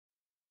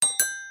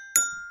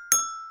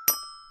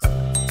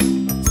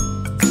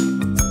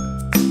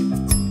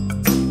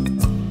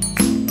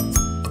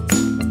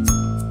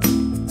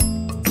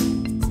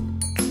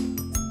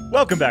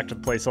Welcome back to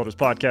the Placeholders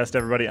podcast,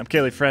 everybody. I'm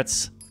Kaylee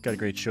Fretz. Got a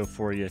great show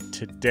for you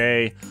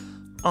today.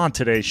 On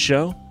today's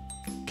show,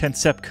 can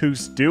Sepp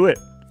Kuss do it?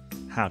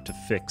 How to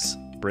fix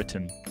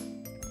Britain.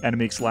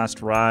 Annemiek's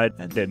last ride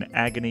and an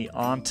agony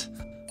aunt.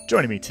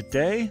 Joining me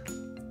today,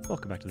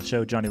 welcome back to the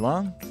show, Johnny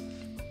Long.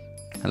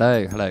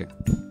 Hello, hello.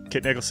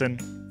 Kit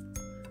Nicholson.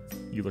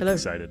 You look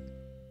excited.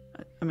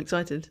 I'm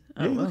excited.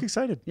 Yeah, you look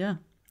excited. Yeah.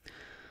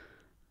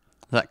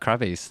 That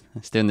Krabby's.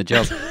 It's doing the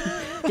job.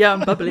 Yeah,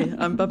 I'm bubbly.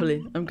 I'm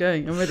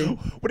going. I'm ready.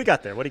 What do you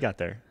got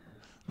there?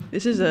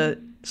 This is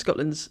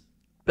Scotland's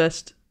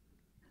best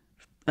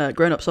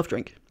grown-up soft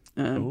drink.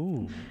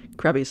 Ooh.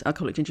 Krabby's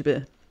alcoholic ginger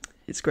beer.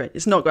 It's great.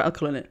 It's not got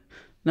alcohol in it.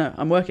 No,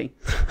 I'm working.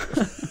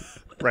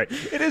 Right.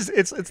 It is.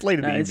 It's late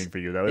in the evening for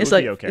you, though. It would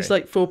like, be okay. It's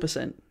like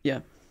 4%. Yeah.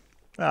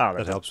 Oh,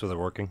 that helps with it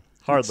working.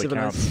 Hardly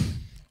counts.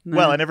 No.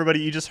 Well, and everybody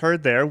you just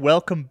heard there,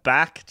 welcome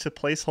back to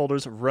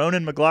Placeholders.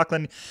 Ronan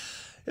McLaughlin.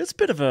 It's a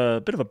bit of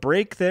a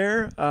break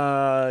there.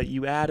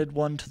 You added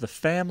one to the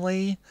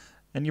family,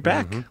 and you're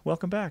back. Mm-hmm.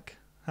 Welcome back.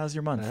 How's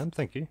your month?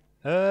 Thank you.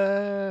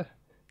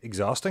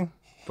 Exhausting,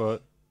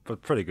 but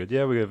pretty good.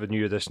 Yeah, we have a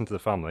new addition to the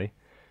family.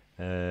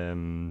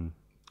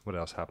 What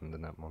else happened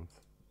in that month?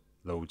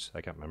 Loads.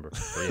 I can't remember.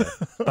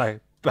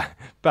 But yeah,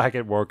 back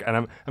at work,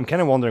 and I'm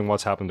kind of wondering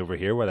what's happened over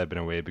here while I've been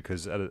away,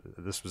 because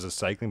this was a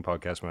cycling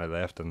podcast when I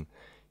left, and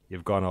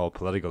you've gone all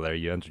political there.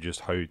 You introduced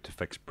how to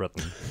fix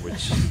Britain,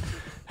 which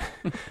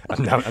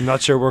I'm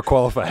not sure we're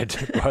qualified,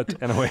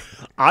 but anyway.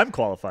 I'm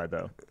qualified,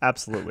 though.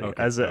 Absolutely.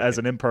 Okay, as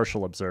an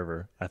impartial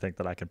observer, I think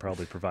that I can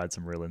probably provide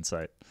some real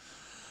insight.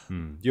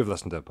 You've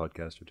listened to a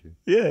podcast or two.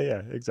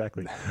 Yeah,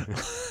 exactly.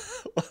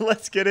 Well,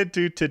 let's get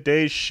into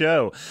today's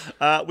show.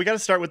 We got to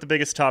start with the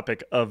biggest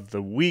topic of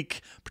the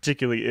week,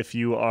 particularly if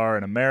you are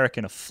an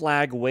American, a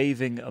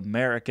flag-waving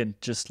American,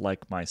 just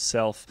like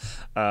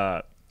myself.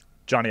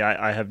 Johnny,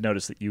 I have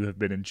noticed that you've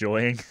been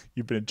enjoying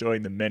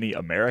the many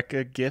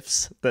America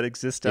gifts that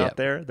exist out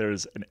there.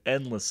 There's an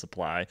endless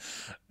supply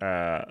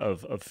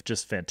of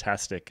just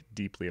fantastic,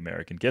 deeply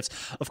American gifts.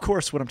 Of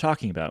course, what I'm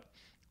talking about,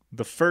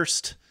 the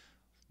first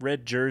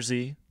red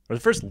jersey, or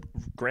the first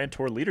Grand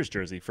Tour leaders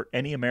jersey for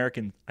any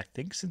American, I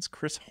think since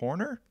Chris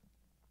Horner?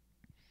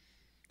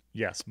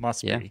 Yes,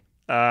 must be.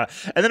 And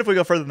then if we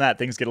go further than that,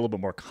 things get a little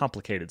bit more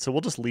complicated. So we'll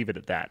just leave it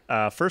at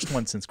that. First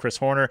one since Chris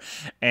Horner,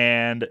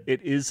 and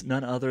it is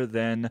none other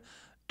than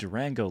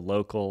Durango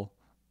local,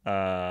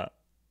 from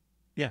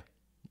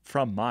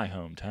my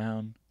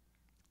hometown,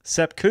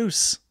 Sepp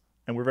Kuss.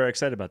 And we're very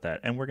excited about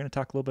that. And we're going to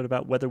talk a little bit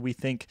about whether we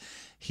think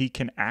he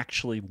can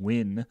actually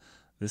win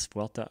this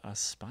Vuelta a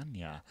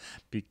España,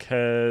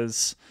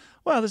 because,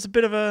 well, there's a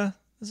bit of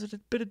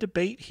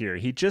debate here.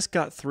 He just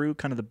got through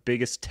kind of the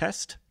biggest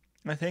test,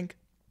 I think.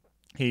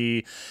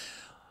 He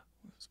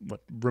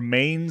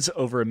remains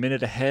over a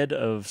minute ahead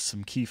of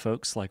some key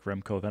folks like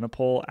Remco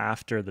Evenepoel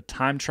after the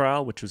time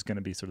trial, which was going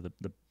to be sort of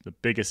the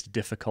biggest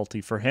difficulty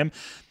for him.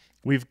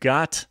 We've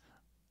got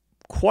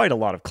quite a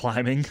lot of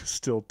climbing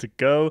still to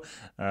go.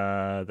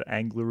 The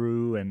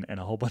Angleroo and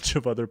a whole bunch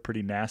of other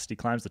pretty nasty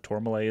climbs. The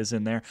Tourmalet is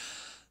in there.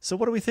 So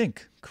what do we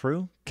think,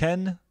 crew?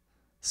 Can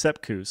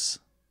Sepp Kuss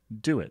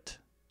do it?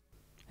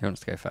 Who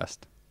wants to go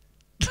first?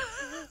 I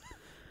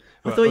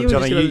thought you were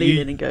Johnny, just going to lean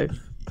in and go.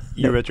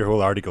 You read your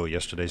whole article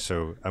yesterday,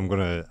 so I'm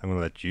gonna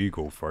let you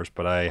go first.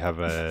 But I have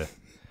a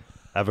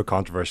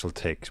controversial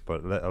take,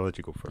 but I'll let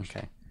you go first.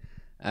 Okay.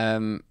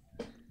 I'm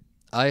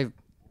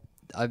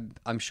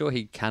sure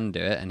he can do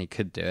it, and he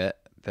could do it,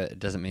 but it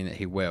doesn't mean that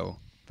he will.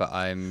 But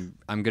I'm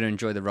going to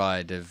enjoy the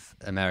ride of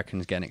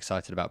Americans getting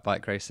excited about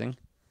bike racing.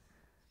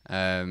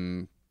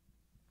 Like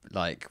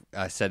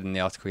I said in the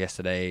article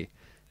yesterday,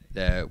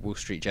 the Wall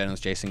Street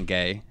Journal's Jason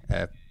Gay,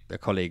 a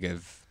colleague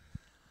of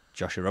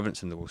Joshua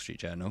Robinson, the Wall Street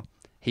Journal,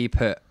 he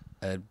put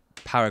a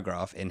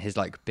paragraph in his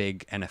like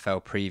big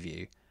NFL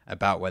preview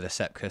about whether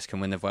Sepp Kuss can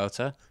win the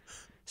Vuelta.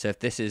 So if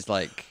this is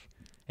like,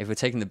 if we're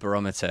taking the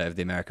barometer of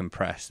the American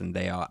press, and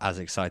they are as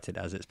excited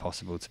as it's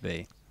possible to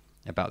be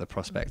about the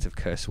prospect of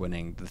Kuss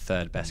winning the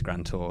third best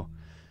Grand Tour,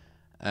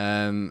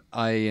 I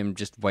am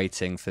just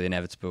waiting for the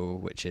inevitable,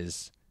 which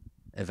is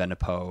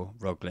Evenepoel,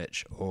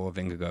 Roglic, or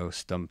Vingegaard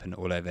stomping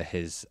all over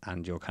his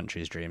and your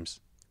country's dreams.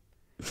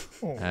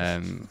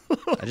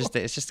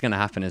 It's just going to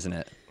happen, isn't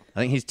it? I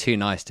think he's too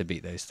nice to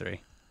beat those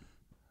three.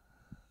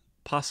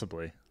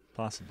 Possibly.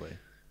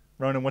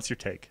 Ronan, what's your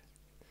take?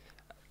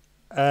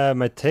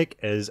 My take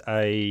is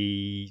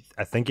I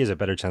think he has a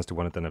better chance to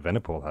win it than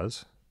Evenepoel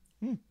has,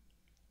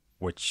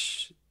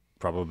 which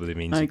probably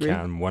means he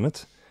can win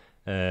it.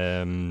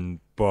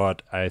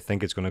 But I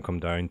think it's going to come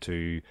down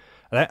to...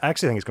 I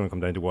actually think it's going to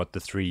come down to what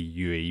the three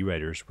UAE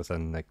riders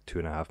within like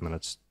 2.5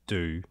 minutes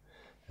do.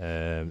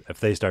 If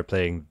they start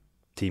playing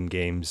team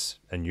games,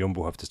 and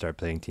Jumbo have to start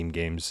playing team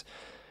games,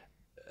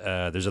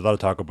 there's a lot of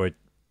talk about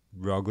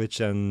Roglic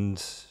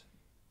and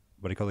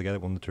what do you call the guy that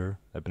won the Tour?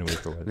 I've been away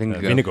for a while.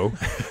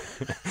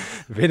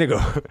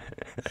 Vingegaard.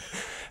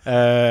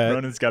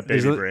 Ronan's got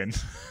baby brain.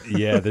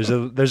 Yeah, there's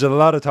a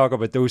lot of talk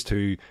about those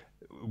two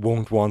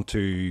won't want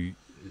to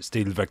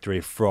steal victory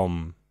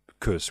from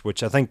Kuss,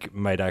 which I think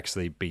might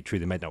actually be true.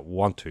 They might not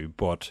want to,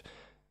 but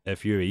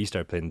if UAE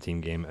start playing the team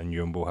game and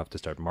Jumbo have to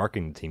start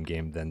marking the team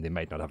game, then they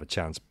might not have a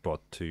chance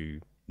but to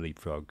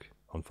leapfrog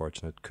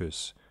unfortunate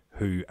Kuss,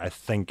 who I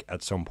think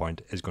at some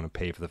point is going to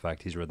pay for the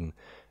fact he's ridden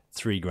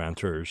 3 Grand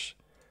Tours,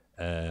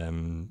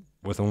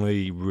 with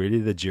only really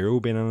the Giro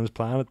being on his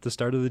plan at the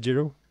start of the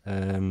Giro. I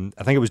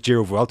think it was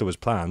Giro Vuelta was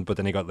planned, but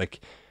then he got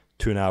like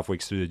 2.5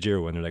 weeks through the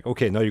Giro and they're like,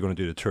 okay, now you're going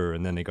to do the Tour,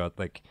 and then they got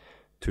like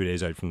 2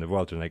 days out from the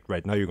Vuelta and like,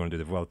 right, now you're going to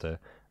do the Vuelta.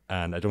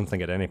 And I don't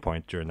think at any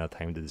point during that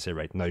time did they say,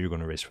 right, now you're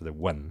going to race for the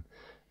win.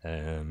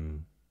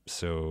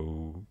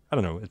 So I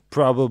don't know, it's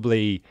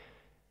probably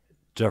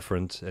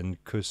different in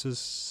Kuss's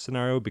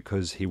scenario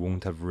because he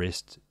won't have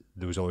raced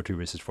those other 2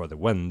 races for the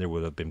win. There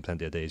would have been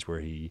plenty of days where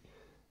he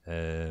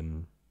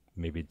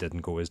maybe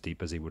didn't go as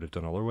deep as he would have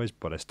done otherwise,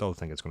 but I still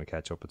think it's going to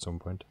catch up at some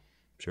point,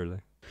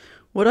 surely.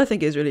 What I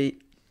think is really,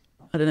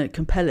 I don't know,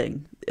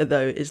 compelling,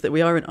 though, is that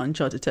we are in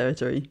uncharted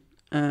territory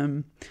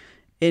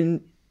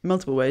in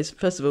multiple ways.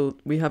 First of all,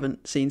 we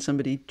haven't seen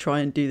somebody try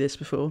and do this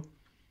before.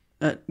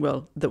 That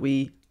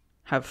we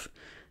have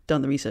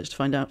done the research to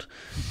find out.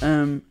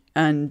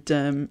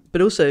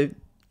 But also,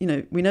 you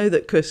know, we know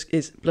that Kuss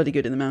is bloody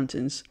good in the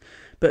mountains,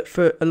 but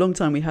for a long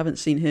time we haven't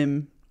seen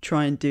him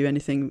try and do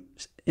anything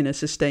in a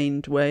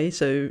sustained way.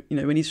 So, you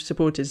know, when he's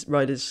supported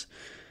riders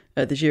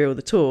at the Giro or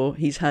the Tour,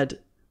 he's had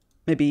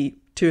maybe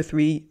 2 or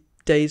 3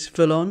 days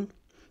full on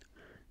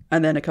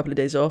and then a couple of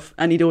days off.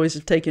 And he'd always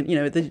have taken, you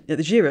know, at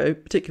the Giro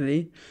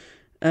particularly,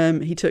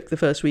 he took the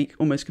first week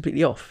almost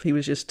completely off. He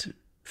was just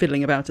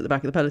fiddling about at the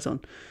back of the peloton.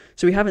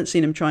 So we haven't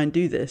seen him try and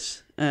do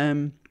this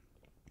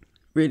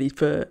really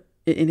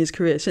in his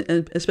career,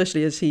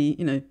 especially as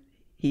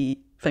he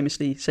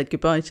famously said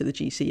goodbye to the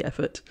GC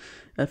effort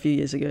a few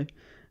years ago.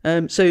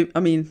 So, I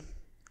mean,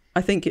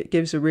 I think it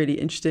gives a really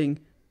interesting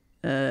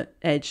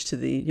edge to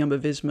the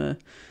Jumbo-Visma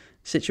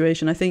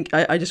situation. I think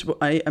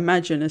I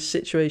imagine a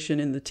situation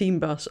in the team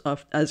bus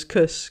as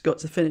Kuss got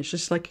to the finish,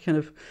 just like kind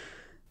of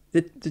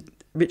the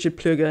Richard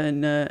Plugger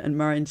and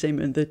Marion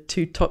Zeman, the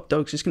 2 top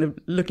dogs, just kind of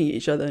looking at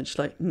each other and just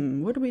like,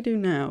 what do we do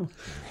now?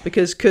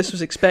 Because Kuss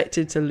was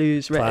expected to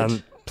lose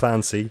red.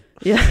 Plan C.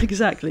 Yeah,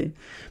 exactly.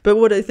 But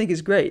what I think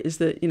is great is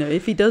that, you know,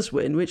 if he does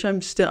win, which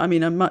I'm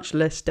much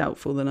less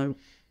doubtful than I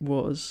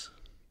was,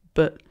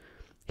 but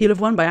he'll have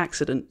won by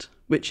accident,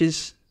 which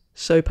is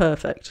so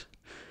perfect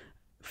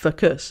for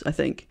Kuss, I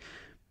think.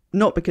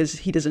 Not because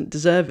he doesn't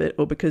deserve it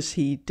or because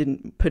he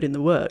didn't put in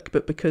the work,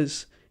 but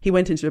because he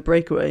went into a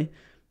breakaway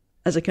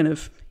as a kind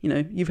of, you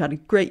know, you've had a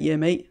great year,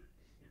 mate.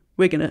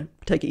 We're going to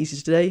take it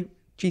easy today.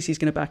 GC's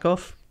going to back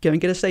off, go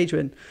and get a stage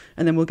win,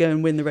 and then we'll go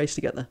and win the race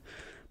together.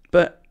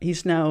 But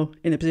he's now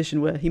in a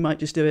position where he might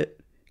just do it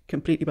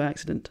completely by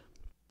accident.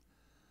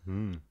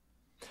 I'm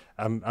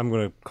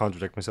going to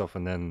contradict myself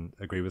and then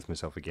agree with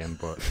myself again.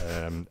 But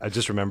I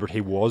just remembered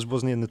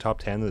wasn't he in the top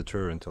 10 of the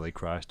Tour until he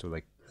crashed with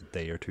like a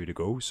day or 2 to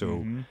go.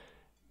 So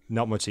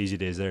not much easy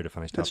days there to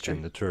finish top 10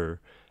 in the Tour.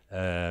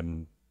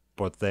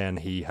 But then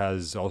he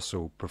has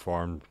also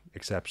performed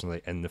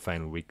exceptionally in the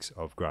final weeks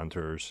of Grand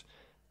Tours.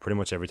 Pretty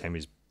much every time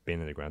he's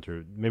been in a Grand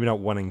Tour. Maybe not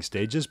winning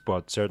stages,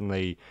 but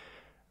certainly...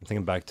 I'm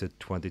thinking back to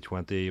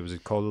 2020. Was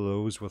it Col de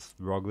Loz with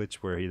Roglic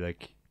where he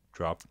like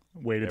dropped,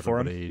 waited for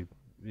him?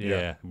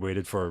 Yeah,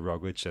 waited for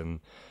Roglic, and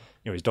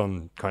you know he's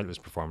done countless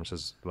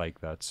performances like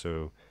that.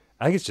 So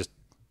I think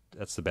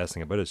that's the best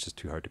thing about it. It's just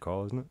too hard to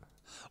call, isn't it?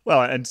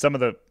 Well, and some of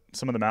the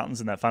mountains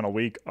in that final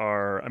week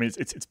are, I mean,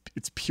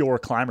 it's pure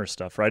climber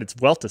stuff, right? It's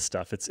Vuelta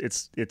stuff.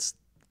 It's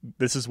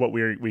this is what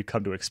we've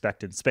come to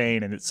expect in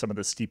Spain, and it's some of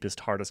the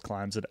steepest, hardest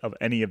climbs of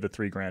any of the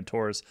 3 Grand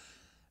Tours.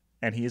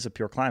 And he is a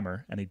pure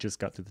climber, and he just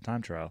got through the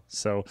time trial.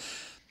 So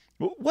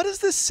what does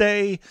this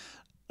say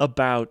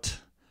about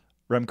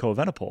Remco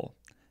Evenepoel?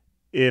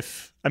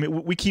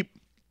 We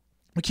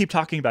keep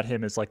talking about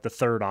him as like the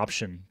third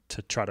option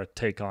to try to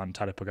take on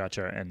Tadej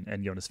Pogačar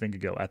and Jonas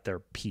Vingegaard at their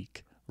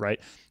peak, right?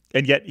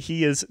 And yet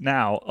he is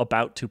now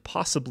about to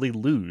possibly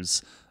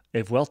lose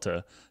a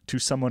Vuelta to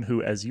someone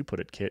who, as you put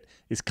it, Kit,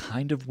 is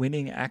kind of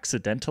winning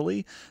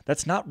accidentally.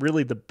 That's not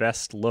really the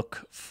best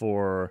look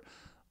for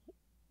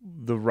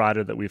the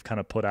rider that we've kind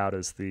of put out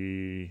as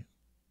the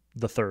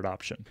third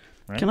option,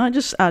 right? Can I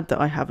just add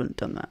that I haven't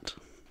done that,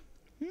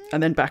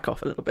 and then back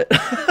off a little bit?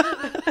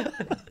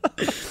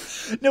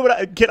 No,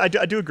 but Kit, I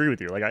do agree with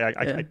you. Like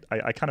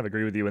I kind of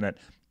agree with you in that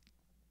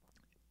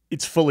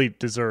it's fully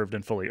deserved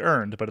and fully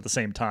earned, but at the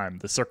same time,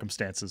 the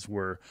circumstances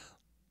were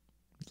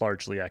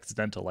largely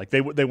accidental. Like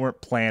they weren't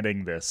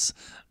planning this.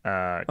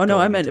 Oh no,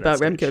 I meant about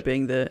Remco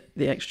being the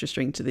extra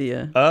string to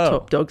the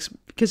top dogs.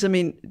 Because I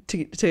mean,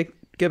 to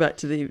go back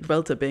to the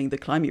Vuelta being the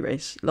climby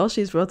race, last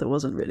year's Vuelta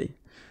wasn't really.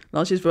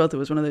 Last year's Vuelta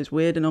was one of those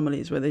weird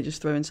anomalies where they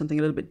just throw in something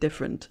a little bit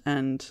different,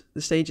 and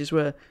the stages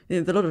were,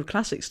 you know, a lot of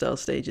classic style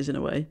stages in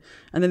a way,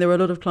 and then there were a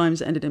lot of climbs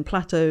that ended in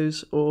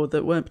plateaus or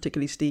that weren't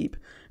particularly steep,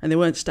 and they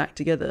weren't stacked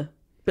together.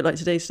 A bit like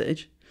today's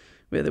stage,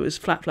 where there was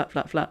flat,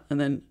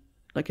 and then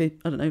like a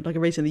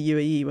race in the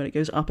UAE when it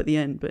goes up at the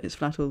end, but it's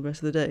flat all the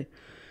rest of the day.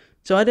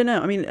 So I don't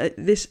know. I mean, I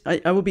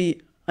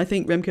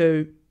think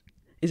Remco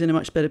is in a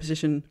much better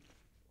position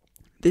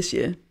this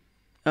year,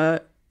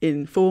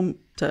 in form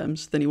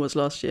terms, than he was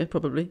last year,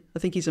 probably. I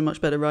think he's a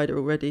much better rider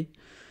already.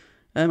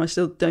 I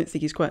still don't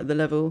think he's quite at the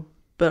level,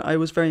 but I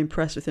was very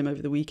impressed with him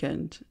over the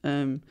weekend.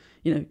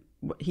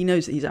 He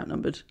knows that he's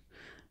outnumbered,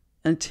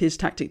 and his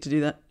tactic to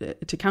do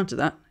that, to counter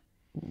that,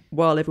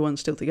 while everyone's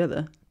still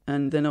together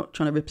and they're not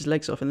trying to rip his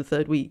legs off in the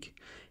third week,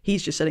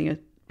 he's just setting a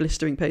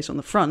blistering pace on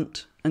the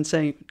front and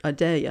saying, "I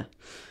dare you,"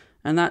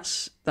 and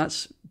that's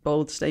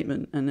bold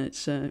statement, and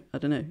it's I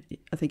don't know.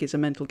 I think it's a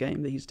mental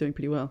game that he's doing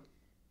pretty well.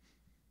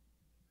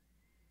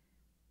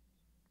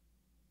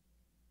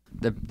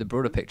 The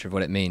broader picture of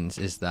what it means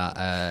is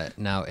that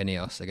now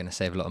Ineos are going to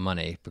save a lot of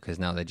money because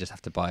now they just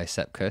have to buy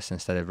Sepp Kuss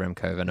instead of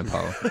Remco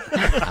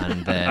Evenepoel.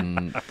 And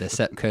then the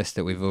Sepp Kuss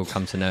that we've all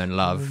come to know and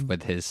love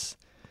with his,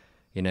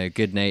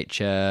 good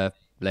nature,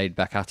 laid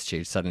back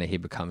attitude, suddenly he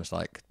becomes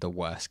like the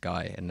worst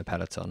guy in the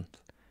peloton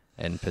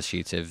in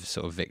pursuit of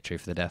sort of victory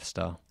for the Death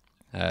Star.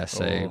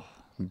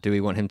 Do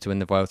we want him to win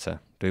the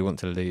Vuelta? Do we want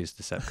to lose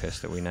the Sepp Kuss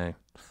that we know?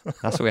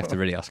 That's what we have to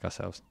really ask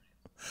ourselves.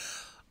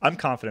 I'm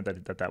confident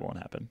that won't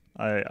happen.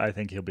 I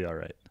think he'll be all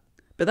right.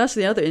 But that's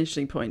the other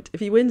interesting point.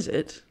 If he wins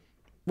it,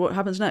 what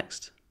happens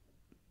next?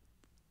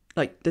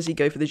 Like, does he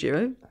go for the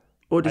Giro?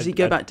 Or does he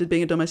go back to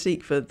being a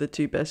domestique for the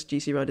two best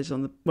GC riders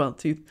on the... Well,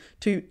 two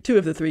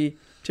of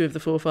the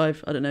 4 or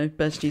 5, I don't know,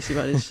 best GC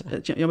riders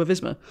at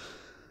Jumbo-Visma?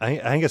 I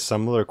think a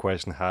similar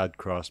question had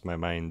crossed my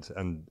mind,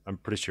 and I'm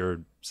pretty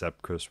sure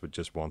Sepp Kuss would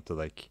just want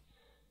to,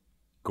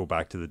 go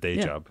back to the day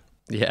job.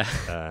 Yeah.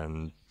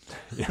 And...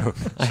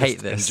 I hate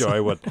this.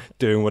 Enjoy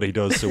doing what he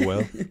does so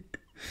well.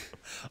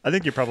 I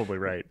think you're probably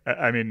right.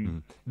 I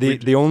mean,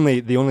 the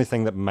only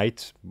thing that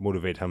might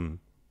motivate him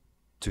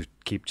to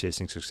keep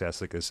chasing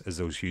success is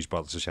those huge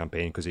bottles of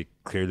champagne, because he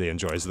clearly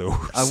enjoys those.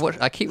 I've watched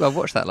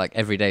that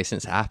every day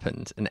since it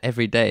happened, and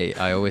every day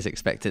I always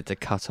expect it to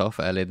cut off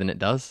earlier than it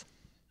does.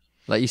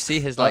 Like you see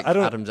his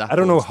Adam's apples. I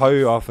don't know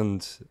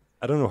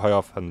how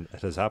often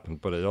it has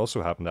happened, but it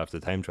also happened after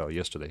the time trial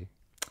yesterday.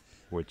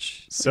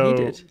 Which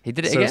he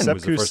did it again. Sepp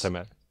was the first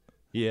time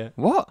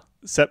What?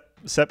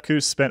 Sepp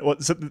Kuss spent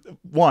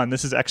one.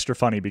 This is extra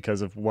funny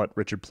because of what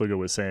Richard Plugo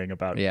was saying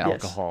about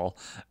alcohol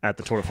at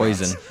the Tour de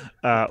France.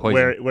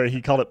 Poison. Where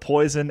he called it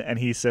poison, and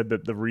he said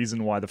that the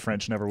reason why the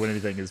French never win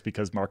anything is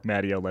because Marc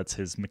Madio lets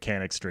his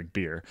mechanics drink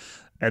beer,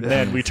 and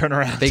then we turn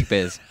around big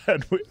beers,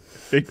 and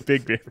big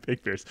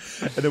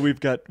beers, and then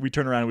we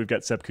turn around and we've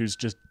got Sepp Kuss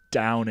just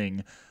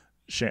downing.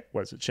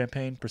 What is it?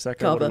 Champagne?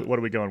 Prosecco? What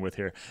are we going with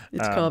here?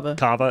 It's Cava.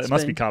 Cava. It Spain.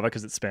 must be Cava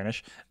because it's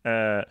Spanish.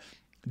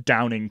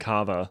 Downing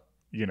Cava,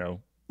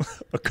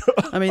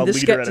 I mean, the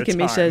skeptic in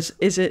me says,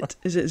 is it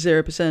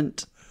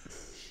 0%?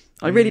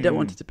 I really don't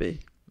want it to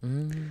be.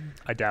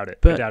 I doubt it.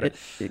 But I doubt it.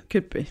 It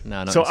could be.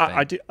 No, not so in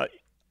Spain.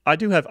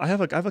 I have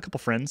a couple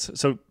friends.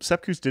 So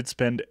Sepp Kuss did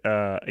spend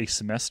a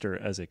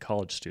semester as a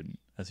college student,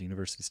 as a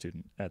university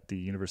student at the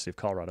University of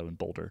Colorado in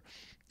Boulder.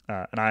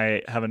 And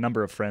I have a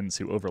number of friends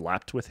who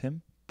overlapped with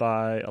him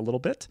by a little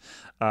bit,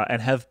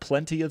 and have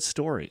plenty of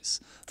stories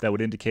that would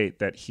indicate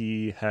that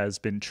he has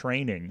been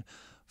training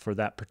for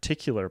that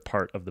particular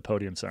part of the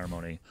podium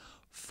ceremony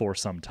for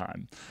some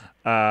time.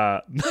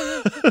 I'm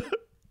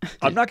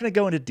not going to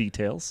go into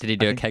details. Did he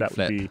do a keg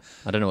flip?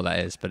 I don't know what that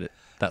is, but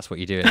that's what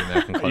you do in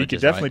American colleges. You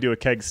could definitely do a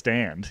keg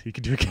stand. You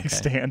could do a keg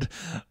stand.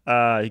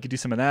 You could do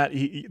some of that.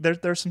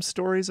 There's some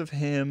stories of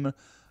him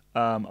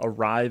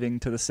arriving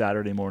to the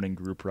Saturday morning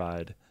group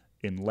ride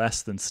in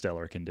less than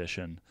stellar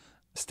condition.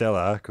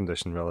 Stellar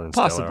condition rather than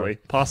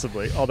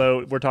possibly.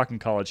 Although we're talking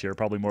college here,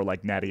 probably more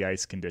like natty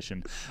ice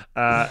condition.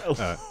 And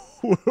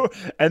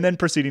then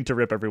proceeding to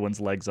rip everyone's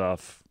legs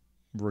off,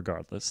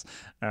 regardless.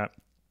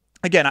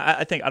 Again,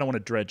 I think I don't want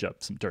to dredge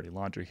up some dirty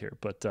laundry here,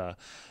 but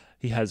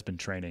he has been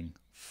training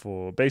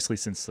for basically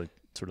since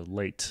sort of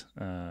late.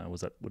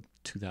 Was that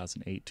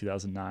 2008,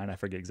 2009? I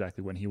forget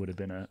exactly when he would have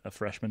been a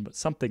freshman, but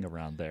something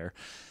around there.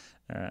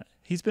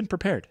 He's been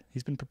prepared.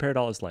 He's been prepared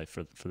all his life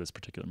for this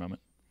particular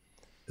moment.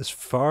 As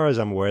far as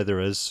I'm aware, there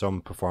is some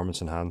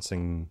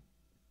performance-enhancing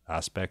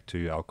aspect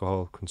to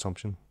alcohol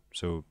consumption.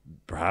 So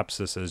perhaps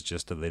this is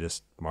just the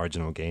latest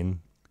marginal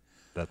gain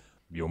that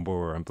Jumbo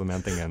are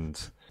implementing. And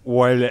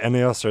while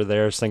Ineos are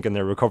there sinking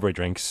their recovery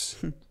drinks,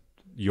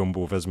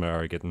 Jumbo-Visma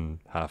are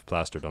getting half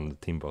plastered on the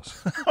team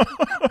bus.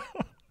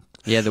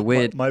 Yeah, the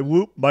weird... My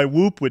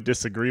whoop would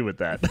disagree with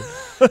that.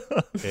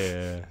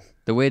 Yeah.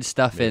 The weird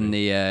stuff in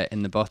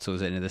the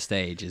bottles at the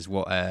stage is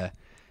what...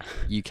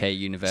 UK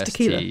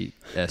university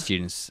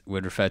students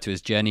would refer to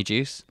as journey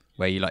juice,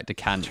 where you like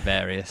decant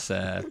various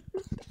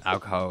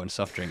alcohol and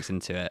soft drinks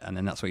into it, and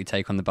then that's what you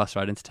take on the bus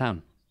ride into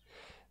town.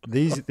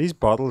 These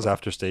bottles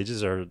after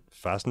stages are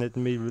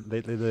fascinating me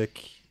lately. The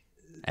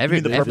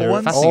purple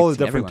ones? All the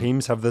different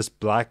teams have this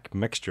black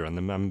mixture in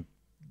them.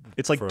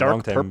 It's like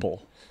dark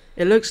purple.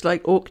 It looks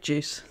like orc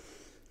juice.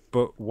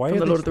 But why are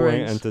they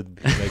pouring it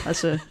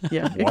into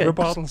water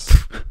bottles?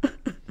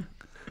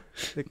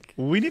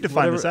 We need to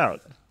find this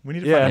out. We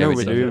need to I know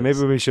we do. Maybe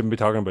we shouldn't be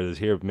talking about this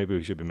here. Maybe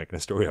we should be making a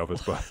story of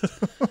it. But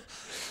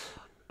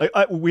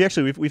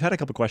we've had a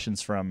couple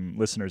questions from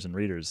listeners and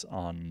readers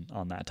on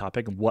that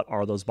topic. What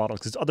are those bottles?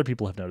 Because other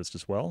people have noticed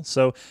as well.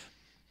 So,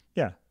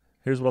 yeah,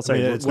 here's what I'll say.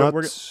 I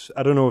mean,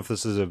 I don't know if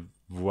this is a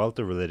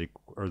Vuelta related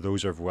or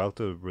those are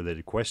Vuelta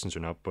related questions or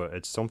not, but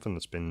it's something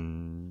that's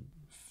been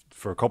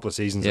for a couple of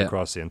seasons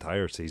across the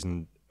entire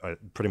season.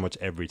 Pretty much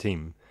every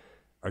team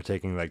are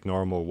taking like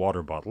normal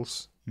water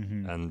bottles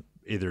and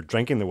either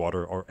drinking the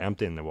water or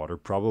emptying the water,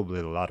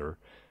 probably the latter,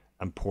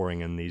 and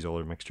pouring in these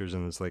other mixtures.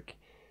 And it's like,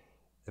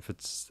 if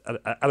it's,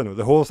 I don't know,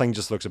 the whole thing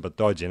just looks a bit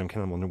dodgy, and I'm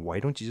kind of wondering, why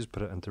don't you just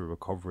put it into a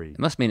recovery? It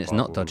must mean it's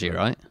not dodgy,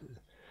 right?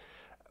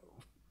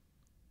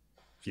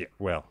 Yeah,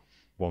 well,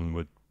 one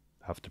would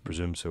have to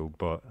presume so,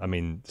 but I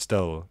mean,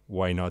 still,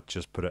 why not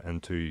just put it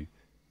into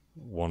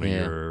one of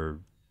your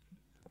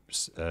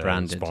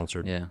branded,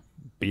 sponsored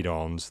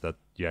bidons that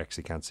you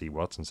actually can't see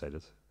what's inside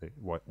it?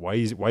 Like, why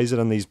is it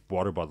in these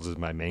water bottles is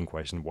my main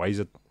question. Why is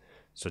it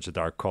such a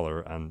dark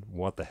color, and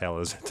what the hell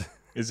is it?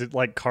 Is it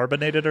like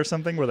carbonated or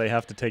something where they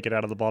have to take it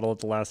out of the bottle at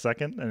the last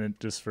second and it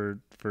just for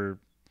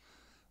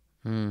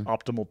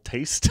optimal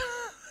taste?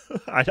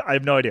 I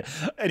have no idea.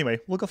 Anyway,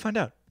 we'll go find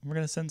out. We're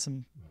going to send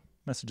some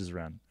messages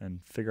around and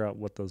figure out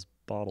what those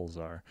bottles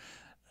are.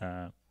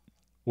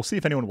 We'll see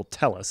if anyone will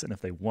tell us, and if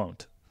they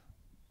won't,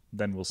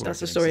 then we'll start.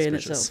 That's a getting story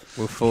suspicious. in itself.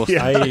 We'll force.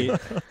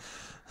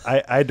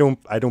 I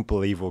don't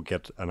believe we'll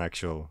get an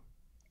actual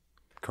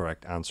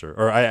correct answer,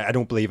 or I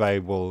don't believe I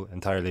will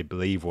entirely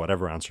believe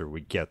whatever answer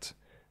we get,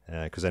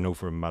 because I know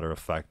for a matter of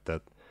fact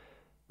that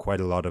quite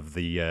a lot of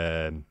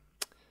the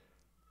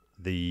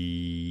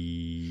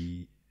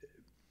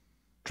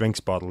drinks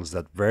bottles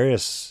that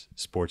various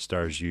sports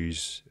stars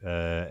use,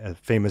 a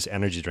famous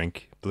energy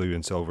drink, blue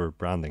and silver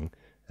branding,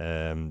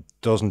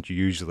 doesn't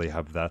usually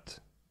have that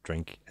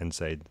drink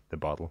inside the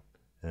bottle.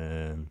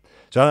 So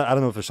I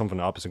don't know if there's something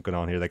opposite going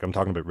on here. Like I'm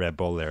talking about Red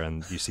Bull there,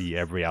 and you see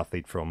every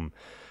athlete from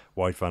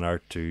Wout van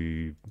Aert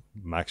to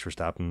Max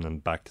Verstappen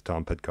and back to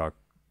Tom Pidcock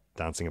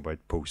dancing about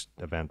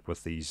post-event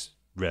with these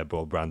Red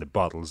Bull branded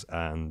bottles,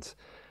 and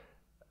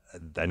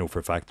I know for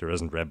a fact there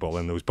isn't Red Bull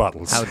in those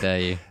bottles. How dare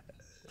you?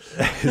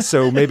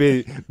 So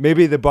maybe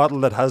the bottle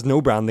that has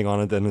no branding on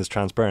it and is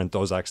transparent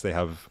does actually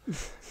have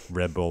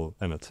Red Bull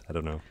in it. I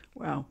don't know.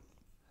 Wow.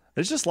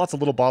 There's just lots of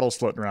little bottles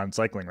floating around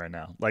cycling right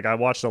now. Like I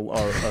watched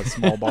a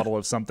small bottle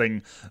of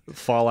something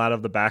fall out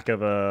of the back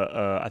of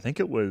I think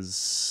it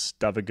was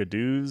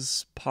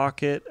Davigadu's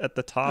pocket at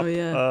the top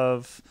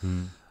of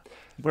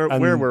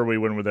where were we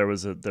when there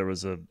was a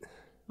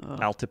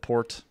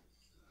Altiport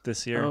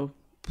this year? Oh,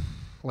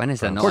 When is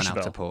there not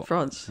Portugal. an Altiport?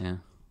 France. Yeah.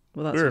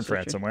 Well, that's We were in also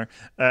France true. somewhere.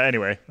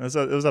 Anyway, it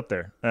was up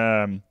there.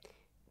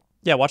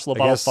 Yeah, watch the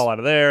little bottles fall out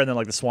of there, and then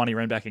like the Swanee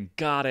ran back and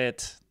got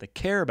it. They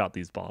care about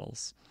these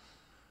bottles.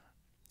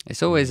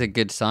 It's always a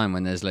good sign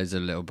when there's loads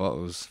of little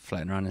bottles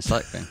floating around in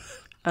cycling.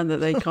 And that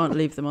they can't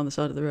leave them on the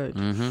side of the road.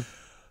 Mm-hmm.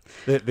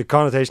 The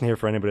connotation here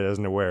for anybody that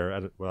isn't aware, I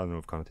don't know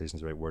if connotation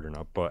is the right word or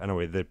not, but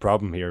anyway, the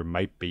problem here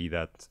might be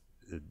that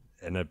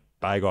in a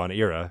bygone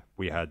era,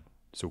 we had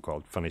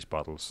so-called finish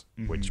bottles,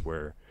 which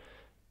were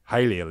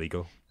highly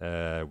illegal,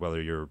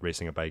 whether you're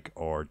racing a bike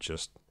or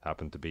just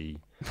happen to be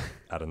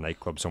at a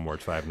nightclub somewhere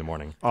at 5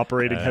 a.m.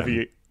 Operating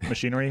heavy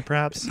machinery,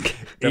 perhaps.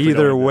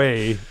 Either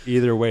way,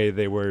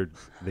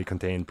 they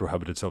contain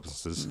prohibited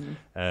substances.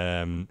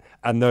 And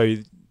now,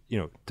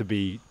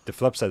 the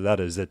flip side of that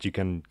is that you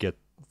can get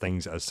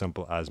things as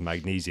simple as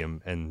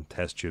magnesium in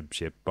test tube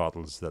shaped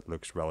bottles that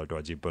looks rather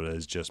dodgy, but it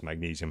is just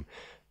magnesium.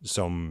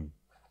 Some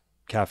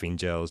caffeine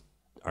gels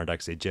aren't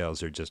actually gels;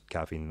 they're just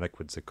caffeine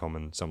liquids that come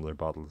in some of their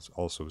bottles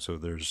also. So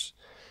it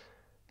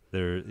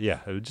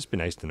would just be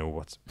nice to know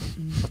what's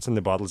in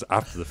the bottles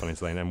after the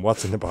finish line and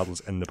what's in the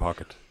bottles in the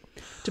pocket.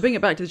 To bring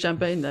it back to the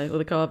champagne, though, or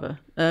the cava,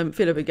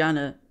 Philippe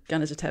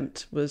Ganna's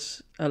attempt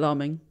was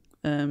alarming.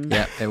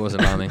 Yeah, it was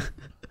alarming.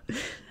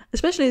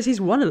 Especially as he's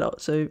won a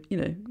lot, so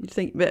you'd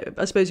think. But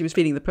I suppose he was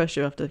feeling the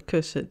pressure after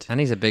Kuss had. And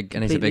he's a big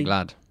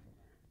lad.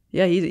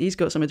 Yeah, he's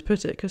got somewhere to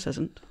put it. Kuss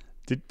hasn't.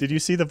 Did you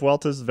see the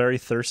Vuelta's very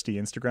thirsty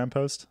Instagram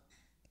post?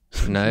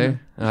 No,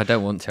 I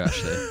don't want to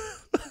actually.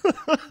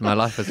 My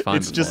life was fine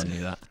before I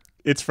knew that.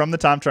 It's from the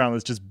time trial.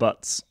 It's just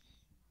butts.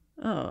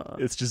 Oh,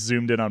 It's just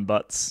zoomed in on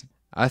butts.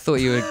 I thought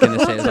you were going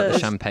to say it was like the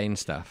champagne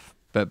stuff,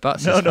 but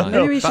butts is fine.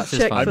 maybe we should Butts is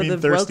check fine. for I mean the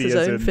thirsty Vuelta's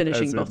as own in-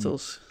 finishing as in-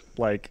 bottles.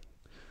 Like,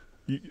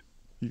 you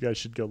guys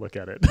should go look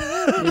at it.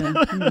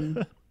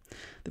 The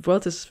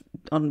Vuelta's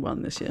on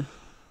one this year.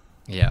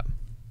 Yeah.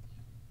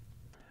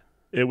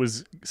 It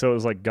was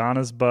like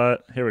Ghana's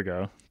butt. Here we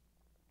go.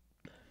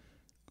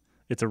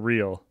 It's a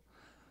reel.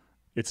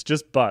 It's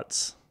just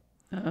butts,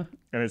 and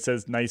it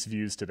says "nice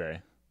views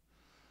today."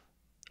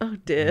 Oh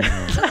dear.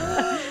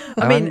 I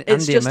Oh, mean, and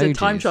it's the just a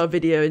time emojis. trial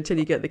video until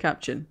you get the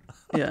caption.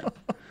 Yeah.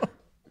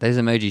 Those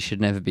emojis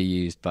should never be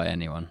used by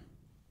anyone.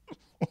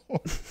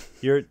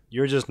 You're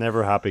just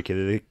never happy, kid.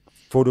 The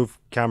photo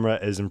camera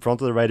is in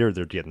front of the rider.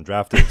 They're getting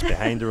drafted. It's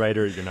behind the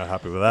rider. You're not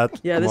happy with that.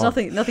 Yeah, Come there's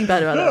on. nothing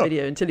bad about that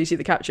video until you see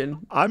the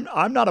caption.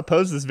 I'm not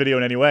opposed to this video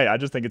in any way. I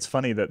just think it's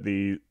funny that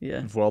the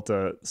Yeah.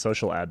 Vuelta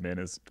social admin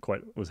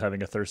was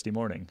having a thirsty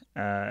morning,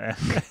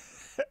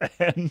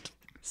 and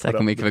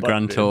Second week of a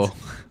Grand Tour,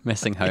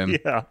 missing home.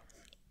 Yeah,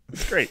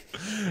 it's great.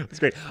 It's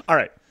great. All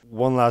right.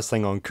 One last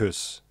thing on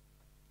Kuss.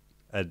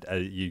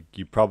 You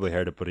probably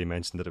heard it, but he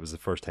mentioned that it was the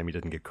first time he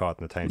didn't get caught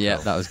in the time Yeah,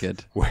 trial. that was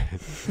good.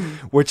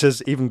 Which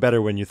is even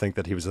better when you think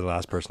that he was the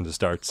last person to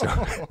start. So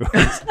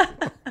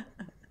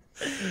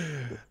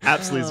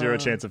Absolutely zero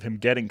chance of him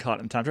getting caught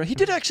in time trial. He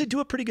did actually do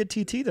a pretty good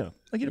TT though.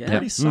 Like he did a Yeah.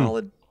 pretty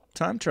solid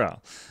time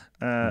trial.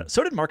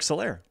 So did Mark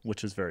Soler,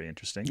 which is very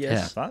interesting.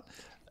 Yes. I thought.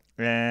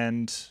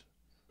 And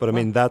But I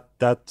mean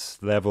that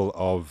level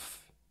of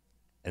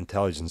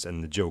intelligence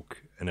in the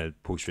joke in a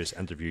post-race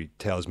interview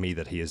tells me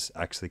that he is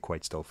actually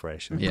quite still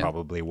fresh and Yeah.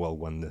 probably will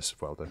win this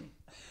Vuelta.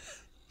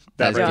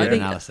 That was right good I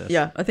think, analysis.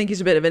 yeah, I think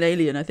he's a bit of an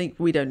alien. I think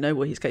we don't know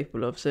what he's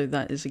capable of, so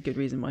that is a good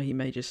reason why he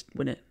may just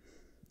win it.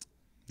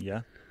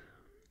 yeah.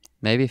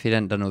 Maybe if he'd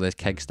hadn't done all those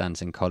keg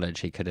stands in college,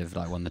 he could have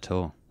like won the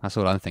Tour. That's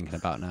all I'm thinking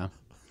about now.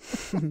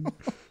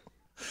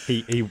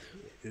 He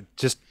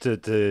just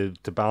to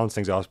balance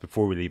things off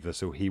before we leave this.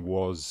 So he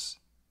was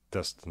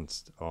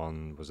distanced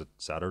on, was it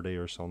Saturday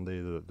or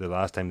Sunday? The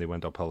last time they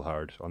went uphill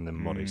hard on the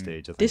muddy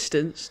stage. I think.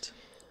 Distanced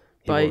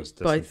He by was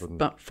distanced, wasn't he?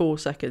 about 4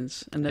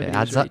 seconds, and It nobody was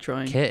adds really up,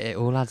 trying. Kit. It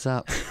all adds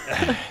up.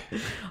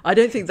 I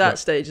don't think that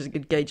stage is a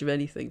good gauge of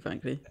anything,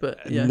 frankly. But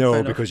yeah, fair no,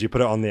 enough. because you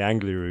put it on the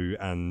Angliru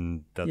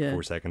and that Yeah.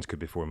 4 seconds could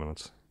be 4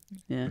 minutes.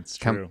 yeah, It's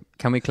true.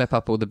 Can we clip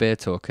up all the beer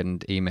talk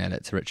and email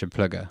it to Richard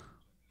Plugger?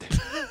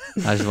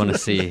 I just want to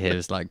see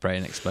his like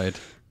brain explode.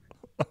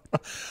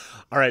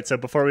 All right, so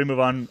before we move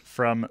on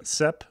from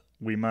Sepp,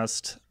 we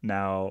must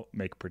now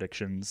make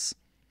predictions.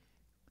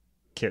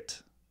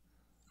 Kit.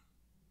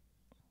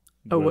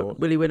 Oh, will,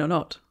 will he win or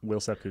not? will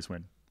Sepp Kuss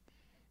win?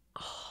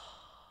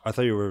 I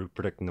thought you were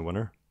predicting the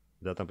winner.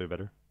 Would that not be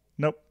better?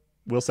 Nope.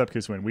 Will Sepp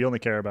Kuss win? We only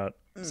care about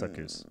Sepp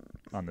Kuss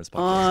on this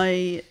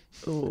podcast.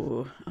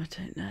 I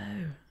don't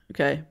know.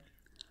 Okay.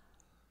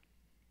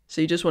 So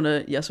you just want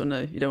to yes or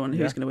no? You don't want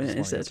who's going to win it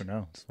just want a instead? yes or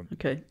no. Just want-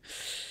 Okay.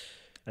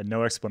 and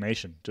no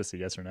explanation, just a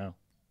yes or no.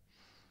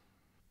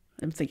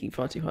 I'm thinking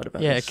far too hard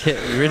about Yeah, this. Kit,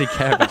 we really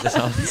care about this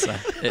answer.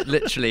 It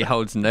literally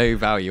holds no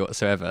value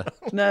whatsoever.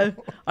 No,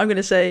 I'm going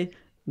to say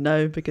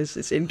no because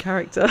it's in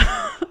character.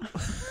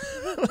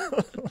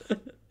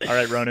 All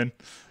right, Ronan,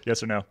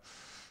 yes or no?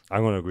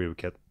 I'm going to agree with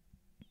Kit.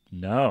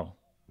 No.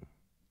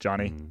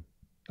 Johnny?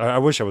 I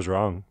wish I was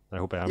wrong. I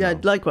hope I am Yeah,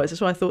 wrong. likewise.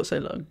 That's why I thought so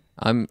long.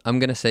 I'm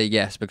gonna say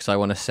yes because I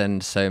want to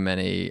send so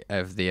many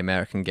of the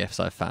American gifts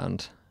I've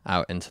found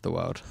out into the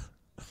world.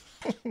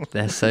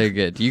 They're so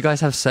good. You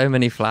guys have so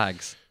many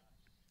flags.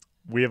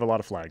 We have a lot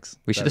of flags.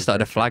 We should have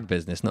started a flag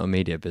business, not a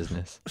media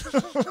business.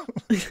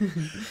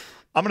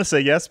 I'm going to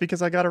say yes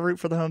because I got to root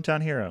for the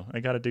hometown hero. I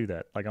got to do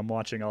that. Like I'm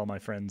watching all my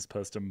friends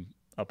post them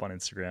up on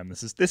Instagram.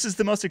 This is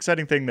the most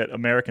exciting thing that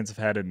Americans have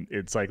had in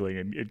cycling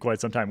in quite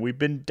some time. We've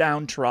been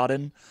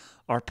downtrodden,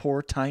 our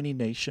poor tiny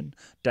nation,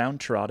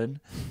 downtrodden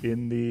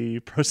in the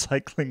pro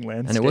cycling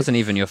landscape. And it wasn't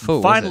even your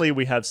fault. Finally,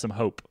 we have some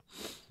hope.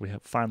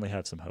 Finally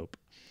have some hope.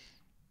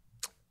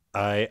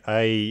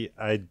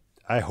 I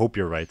hope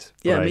you're right.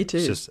 Yeah, but me too.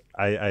 It's just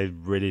I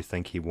really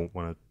think he won't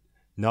win it.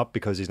 Not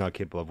because he's not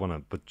capable of winning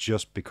it, but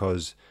just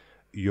because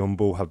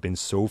Jumbo have been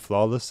so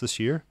flawless this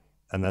year,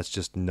 and that's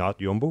just not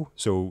Jumbo.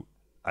 So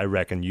I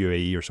reckon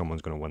UAE or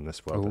someone's going to win this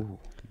Vuelta.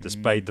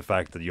 Despite the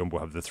fact that Jumbo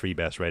have the 3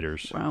 best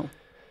riders. Wow.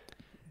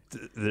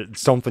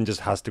 Something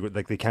just has to go,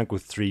 like they can't go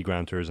 3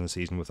 Grand Tours in a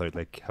season without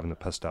like having a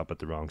pit stop at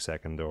the wrong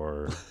second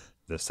or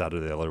the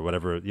Saturday or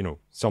whatever,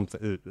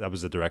 something. That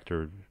was the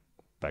director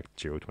back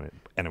to 20.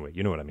 Anyway,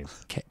 you know what I mean.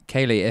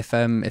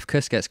 Kaylee, if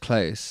Kuss gets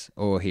close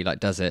or he like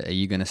does it, are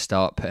you going to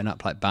start putting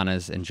up like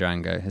banners in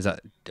Durango? Is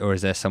that, or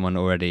is there someone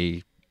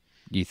already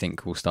you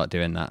think will start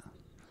doing that?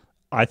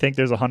 I think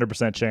there's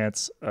 100%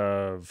 chance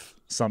of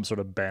some sort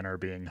of banner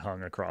being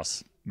hung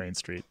across Main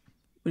Street.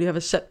 Will you have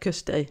a Sepp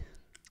Kuss day?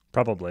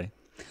 Probably.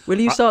 Will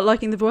you start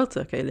liking the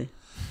Vuelta, Kaylee?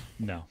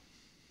 No.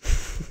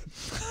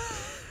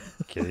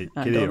 Kitty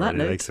And on that already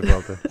note- likes the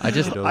Vuelta. I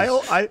just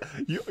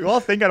You all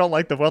think I don't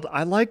like the Vuelta.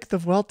 I like the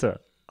Vuelta.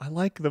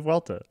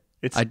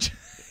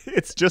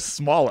 It's just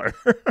smaller.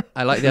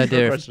 I like the No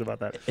idea question about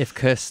that. if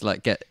Kuss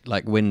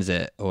wins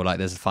it or like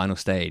there's a final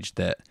stage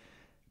that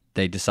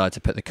they decide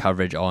to put the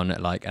coverage on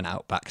at like an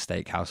Outback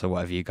Steakhouse or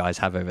whatever you guys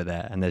have over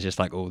there, and there's just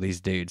like all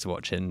these dudes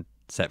watching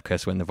Sepp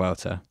Kuss win the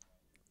Vuelta.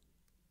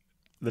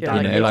 The Yeah,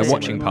 Diamond You know, Bell like Saloon.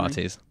 watching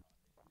parties.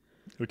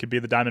 It could be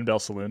the Diamond Bell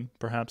Saloon,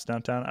 perhaps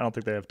downtown. I don't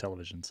think they have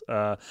televisions.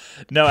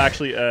 No,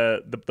 actually,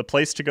 the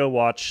place to go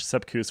watch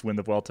Sepp Kuss win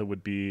the Vuelta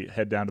would be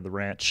head down to the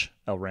ranch,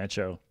 El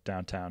Rancho,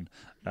 downtown.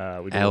 We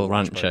do a El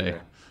watch party Rancho.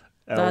 there.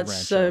 El That's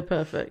Rancho. so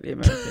perfectly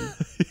American.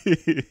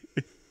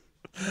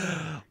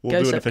 We'll Go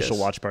do an Sepp official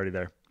Kuss. watch party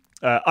there.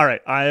 All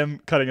right, I am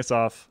cutting us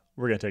off.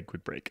 We're going to take a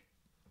quick break.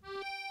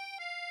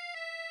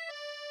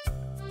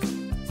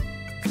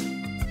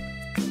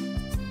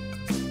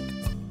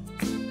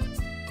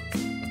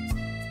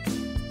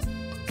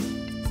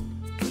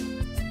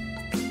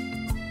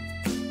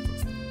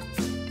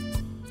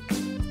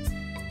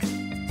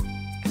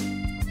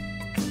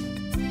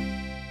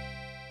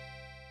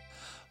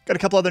 Got a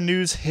couple other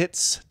news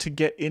hits to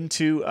get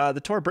into. The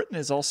Tour of Britain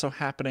is also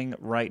happening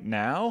right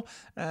now.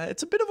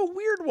 It's a bit of a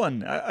weird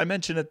one. I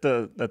mentioned at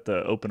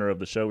the opener of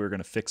the show we were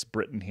going to fix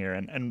Britain here,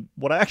 and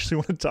what I actually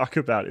want to talk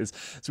about is,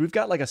 so we've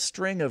got like a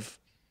string of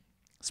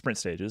sprint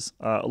stages.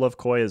 Olav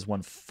Koy has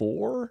won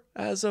 4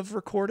 as of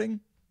recording.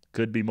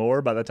 Could be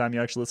more by the time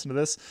you actually listen to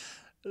this.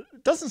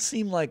 It doesn't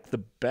seem like the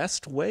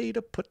best way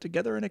to put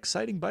together an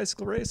exciting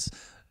bicycle race.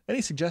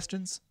 Any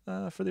suggestions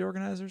for the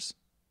organizers?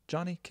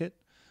 Johnny, Kit?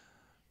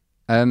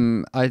 A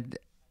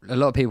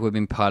lot of people have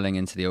been piling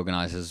into the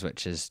organisers,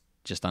 which is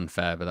just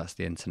unfair, but that's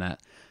the internet.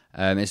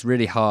 It's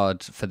really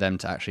hard for them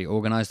to actually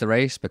organise the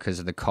race because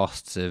of the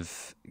costs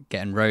of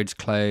getting roads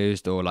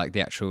closed or like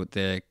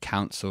the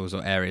councils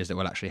or areas that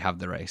will actually have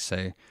the race.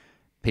 So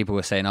people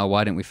were saying, oh,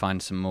 why don't we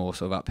find some more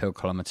sort of uphill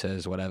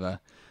kilometres or whatever?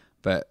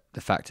 But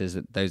the fact is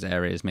that those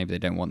areas, maybe they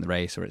don't want the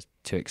race or it's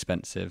too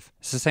expensive.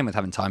 It's the same with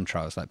having time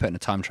trials. Like putting a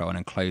time trial on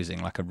and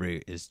closing like a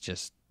route is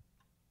just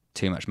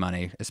too much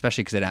money,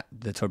 especially because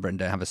the Tour of Britain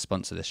don't have a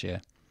sponsor this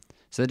year.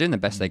 So they're doing the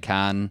best they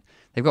can.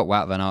 They've got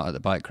Wout van Aert at the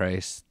bike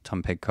race,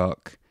 Tom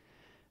Pidcock.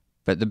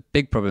 But the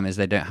big problem is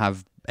they don't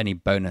have any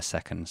bonus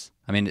seconds.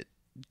 I mean,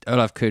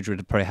 Olav Kuj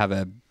would probably have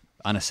a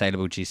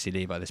unassailable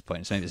GCD by this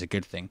point, so maybe it's a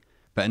good thing.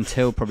 But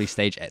until probably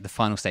the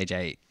final stage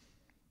 8,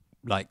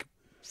 like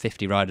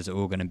 50 riders are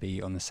all going to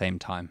be on the same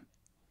time.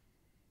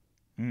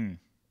 And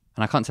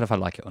I can't tell if I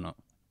like it or not.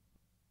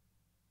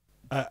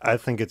 I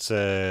think it's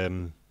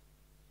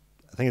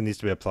I think it needs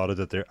to be applauded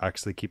that they're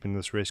actually keeping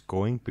this race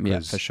going,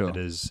 because for sure. It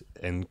is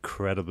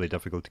incredibly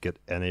difficult to get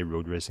any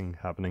road racing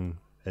happening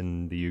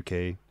in the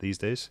UK these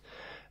days.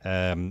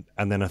 And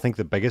then I think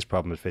the biggest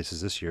problem it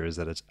faces this year is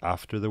that it's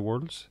after the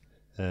Worlds,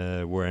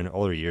 where in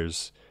other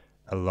years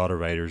a lot of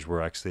riders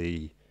were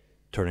actually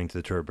turning to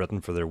the Tour of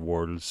Britain for their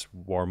Worlds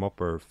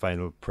warm-up or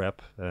final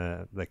prep.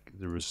 Like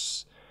there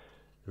was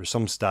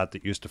some stat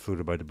that used to float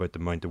about the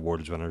amount of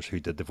Worlds winners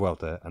who did the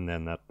Vuelta, and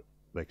then that,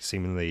 like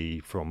seemingly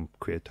from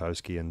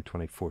Kwiatkowski in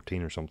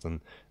 2014 or something,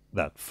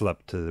 that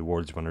flipped to the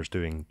Worlds winners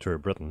doing Tour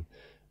of Britain.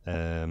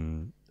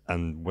 And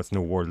with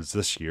no Worlds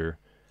this year,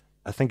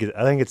 I think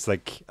it's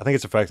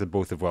affected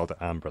both the Vuelta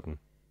and Britain,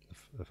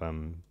 if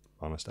I'm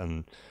honest.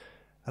 And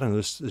I don't know,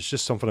 there's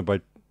just something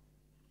about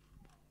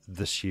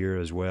this year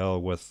as well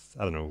with,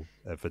 I don't know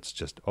if it's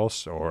just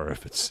us or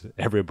if it's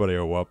everybody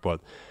or what,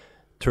 but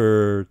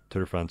Tour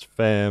de France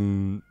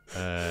Femme,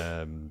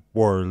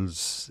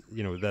 Worlds,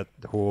 that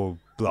whole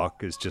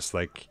block is just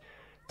like,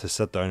 to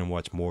sit down and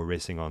watch more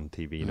racing on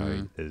TV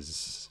now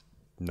is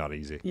not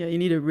easy. Yeah, you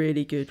need a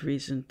really good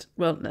reason.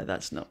 Well, no,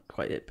 that's not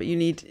quite it. But you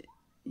need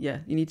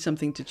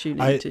something to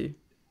tune into.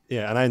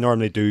 Yeah, and I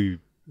normally do,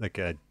 like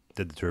I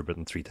did the Tour of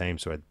Britain 3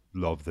 times, so I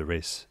love the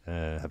race,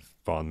 have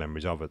fond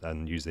memories of it,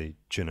 and usually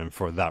tune in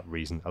for that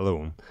reason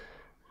alone.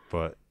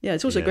 But yeah,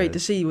 it's also great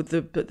to see with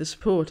the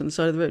support on the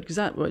side of the road, because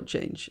that won't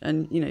change.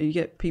 And you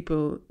get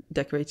people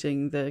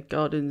decorating their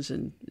gardens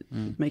and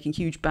making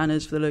huge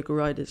banners for the local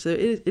riders. So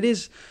it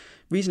is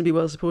reasonably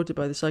well supported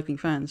by the cycling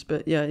fans.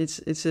 But yeah,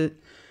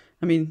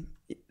 I mean,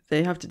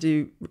 they have to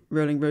do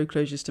rolling road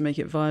closures to make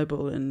it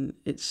viable, and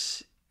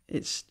it's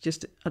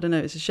just, I don't know.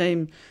 It's a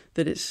shame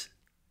that it's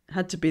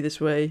had to be this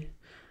way,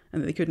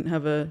 and that they couldn't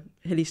have a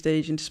hilly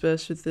stage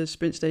interspersed with the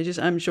sprint stages.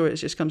 I'm sure it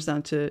just comes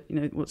down to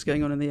what's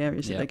going on in the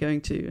areas that they're going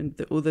to, and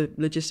all the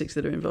logistics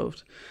that are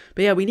involved.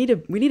 But yeah, we need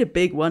a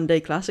big one-day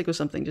classic or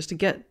something just to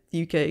get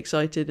the UK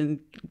excited and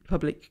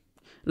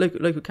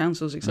local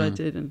councils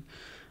excited,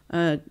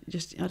 and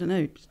just, I don't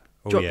know,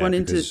 drop one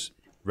into.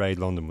 Ride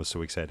London was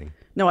so exciting.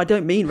 No, I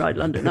don't mean Ride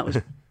London. That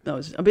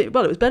was a bit,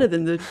 well, it was better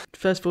than the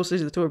first 4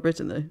 stages of the Tour of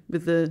Britain though,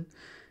 with the.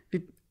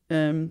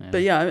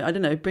 But yeah, I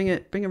don't know. Bring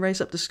a race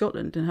up to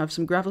Scotland and have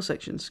some gravel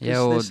sections. Yeah,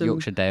 or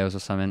Yorkshire Dales or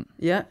something.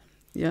 Yeah.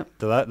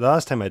 The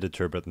last time I did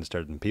Tour of Britain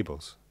started in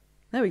Peebles.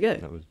 There we go.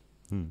 That was.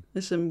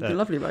 There's some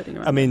lovely riding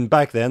around. I mean,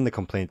 back then the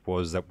complaint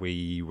was that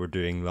we were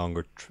doing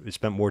longer. We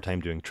spent more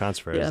time doing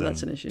transfers. Yeah,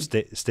 that's an issue.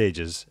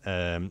 Stages,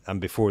 and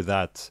before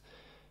that,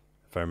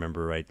 if I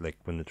remember right, like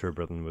when the Tour of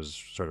Britain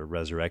was sort of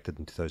resurrected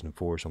in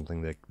 2004 or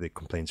something, the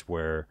complaints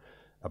were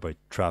about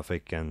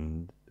traffic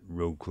and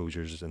road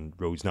closures and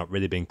roads not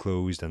really being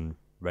closed and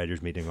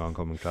riders meeting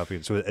oncoming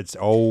traffic. So it's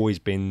always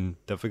been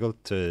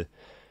difficult to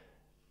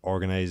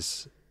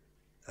organise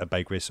a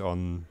bike race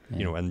on,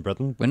 in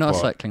Britain. We're not a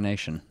cycling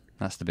nation.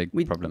 That's the big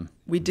problem.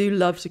 We do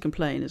love to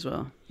complain as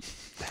well.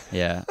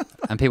 Yeah,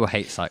 and people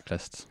hate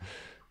cyclists.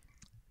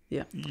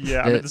 Yeah.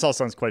 Yeah, I mean, this all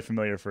sounds quite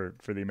familiar for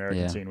the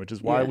American scene, which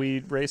is why we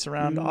race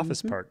around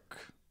office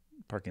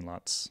parking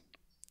lots.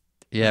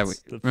 Yeah,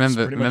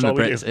 remember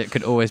Brits, it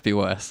could always be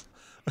worse.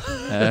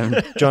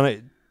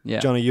 Johnny,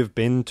 you've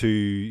been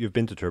to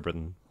Tour of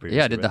Britain previously.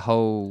 Yeah, I did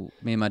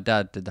me and my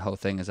dad did the whole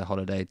thing as a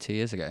holiday 2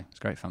 years ago. It's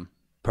great fun.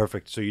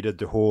 Perfect. So you did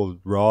the whole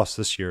Ross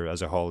this year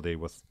as a holiday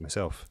with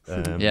myself.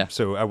 Yeah.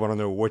 So I want to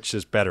know which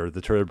is better,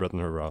 the Tour of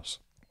Britain or Ross?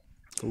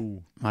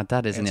 Ooh. My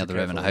dad is in the other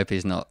room, and I hope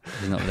he's not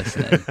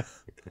listening.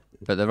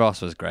 But the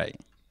Ross was great.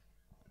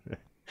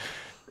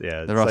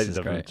 Yeah, the Ross is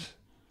great.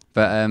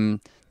 But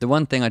The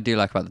one thing I do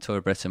like about the Tour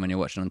of Britain when you're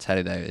watching on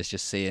telly, though, is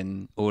just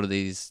seeing all of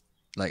these,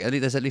 like,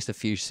 there's at least a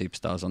few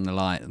superstars on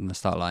the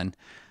start line,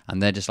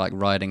 and they're just like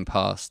riding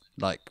past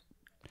like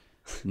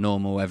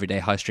normal everyday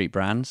high street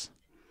brands,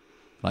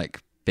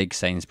 like big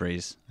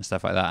Sainsbury's and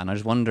stuff like that. And I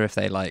just wonder if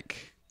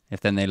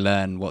then they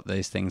learn what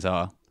those things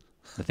are,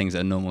 the things that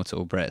are normal to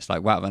all Brits.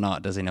 Like Wout van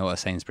Aert, does he know what a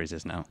Sainsbury's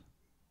is now?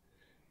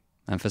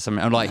 And for some,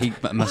 like, he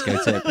must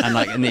go to, and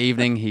like in the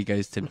evening he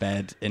goes to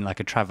bed in like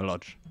a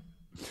Travelodge.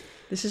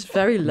 This is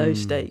very low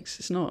stakes.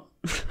 It's not.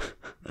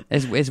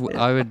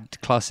 I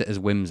would class it as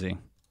whimsy.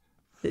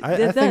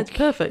 That's a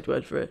perfect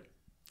word for it.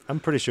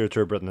 I'm pretty sure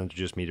Tour of Britain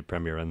introduced me to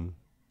Premier Inn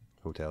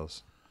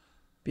hotels.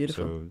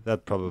 Beautiful. So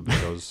that probably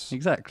does.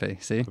 Exactly.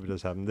 See, probably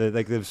does happen.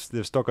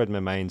 They've stuck out in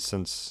my mind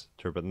since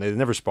Tour of Britain. They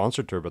never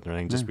sponsored Tour of Britain or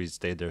anything. Just we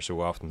stayed there so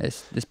often.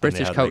 It's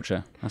British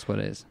culture. That's what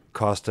it is.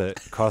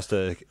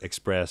 Costa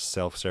Express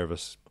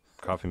self-service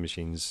coffee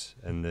machines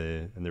in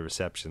the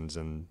receptions,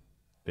 and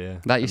yeah,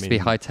 that used to be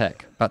high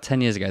tech. About 10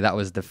 years ago, that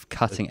was the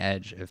cutting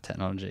edge of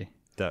technology.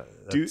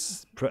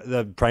 That's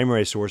the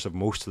primary source of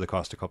most of the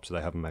Costa cups that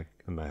I have in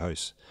my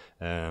house.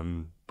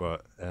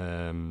 But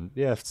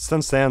yeah,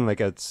 since then,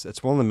 like it's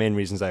one of the main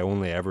reasons I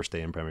only ever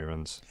stay in Premier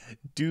Inns.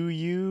 Do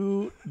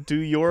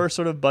your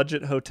sort of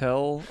budget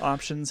hotel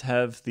options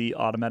have the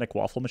automatic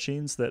waffle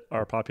machines that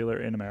are popular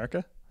in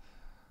America?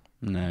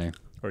 No.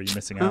 Or are you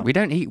missing out? We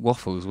don't eat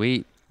waffles.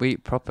 We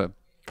eat proper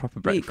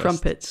breakfast. We eat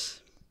crumpets.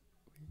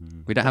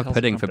 We don't have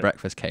pudding for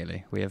breakfast,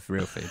 Kaylee. We have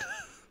real food.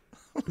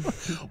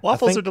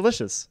 Waffles are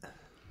delicious.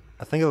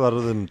 I think a lot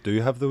of them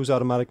do have those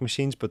automatic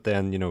machines, but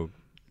then,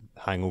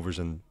 hangovers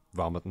and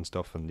vomit and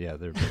stuff, and yeah,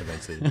 they're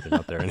eventually they're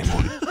not there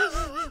anymore.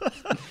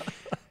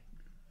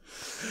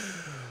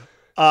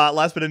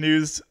 Last bit of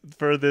news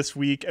for this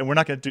week, and we're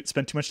not going to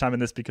spend too much time on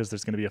this because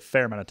there's going to be a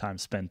fair amount of time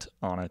spent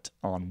on it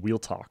on Wheel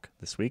Talk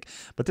this week.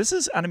 But this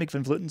is Annemiek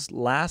van Vleuten's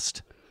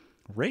last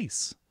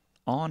race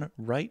on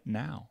right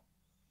now.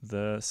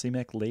 The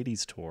CMEC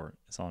Ladies Tour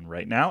is on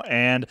right now,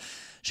 and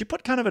she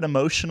put kind of an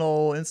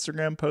emotional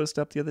Instagram post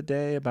up the other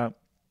day about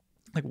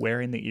like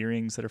wearing the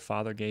earrings that her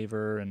father gave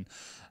her, and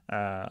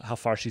how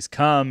far she's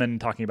come, and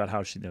talking about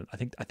how she.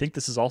 I think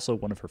this is also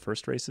one of her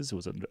first races. It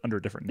was under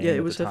a different name. Yeah,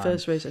 it was her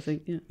first race, I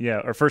think. Yeah.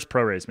 Yeah, or first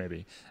pro race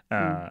maybe,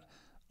 under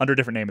a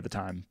different name at the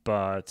time,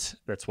 but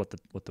that's what the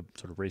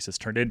sort of race has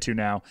turned into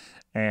now,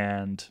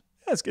 and.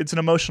 It's an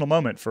emotional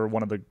moment for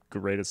one of the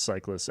greatest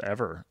cyclists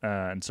ever,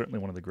 and certainly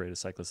one of the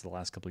greatest cyclists of the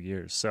last couple of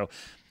years. So,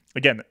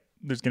 again,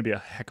 there's going to be a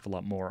heck of a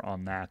lot more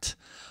on that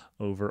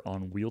over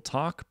on Wheel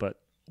Talk, but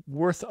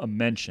worth a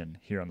mention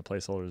here on the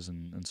Placeholders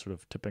and sort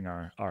of tipping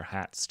our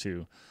hats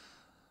to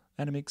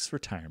Annemiek's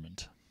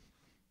retirement.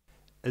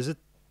 Is it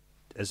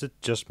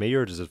just me,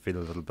 or does it feel a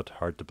little bit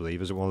hard to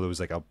believe? Is it one of those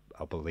like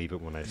I'll believe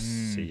it when I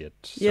see it?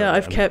 So, yeah,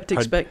 I've kept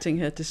expecting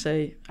her to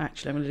say,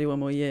 actually, I'm going to do one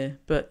more year,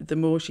 but the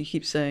more she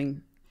keeps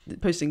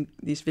posting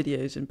these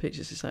videos and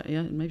pictures, it's like,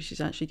 yeah, maybe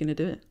she's actually going to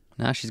do it.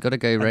 Now she's got to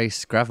go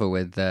race gravel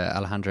with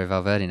Alejandro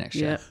Valverde next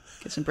year. Yeah,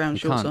 get some brown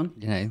shorts on.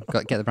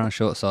 Got to get the brown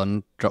shorts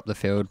on, drop the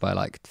field by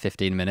like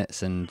 15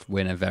 minutes and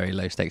win a very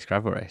low stakes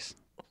gravel race.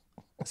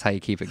 That's how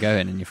you keep it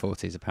going in your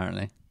 40s,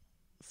 apparently.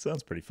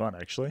 Sounds pretty fun,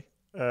 actually.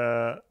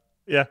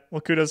 Yeah,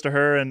 well, kudos to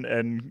her,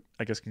 and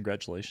I guess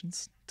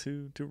congratulations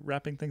to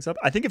wrapping things up.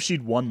 I think if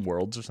she'd won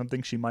Worlds or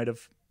something, she might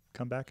have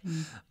come back,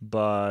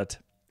 but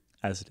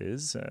as it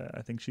is,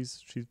 I think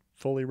she's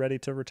fully ready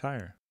to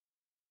retire.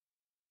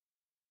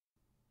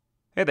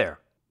 Hey there,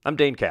 I'm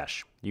Dane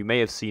Cash. You may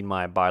have seen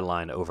my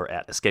byline over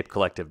at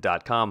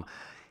escapecollective.com,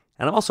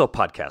 and I'm also a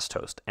podcast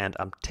host, and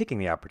I'm taking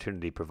the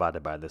opportunity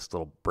provided by this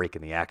little break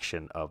in the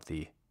action of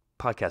the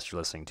podcast you're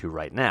listening to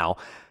right now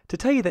to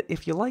tell you that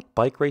if you like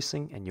bike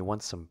racing and you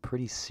want some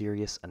pretty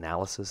serious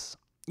analysis,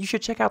 you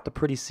should check out the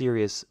Pretty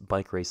Serious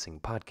Bike Racing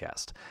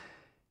podcast.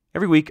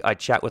 Every week, I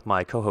chat with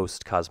my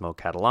co-host Cosmo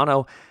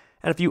Catalano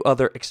and a few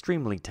other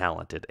extremely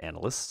talented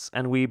analysts,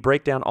 and we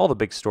break down all the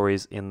big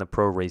stories in the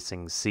pro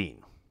racing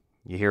scene.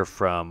 You hear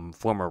from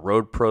former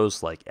road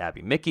pros like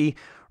Abby Mickey,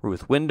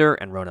 Ruth Winder,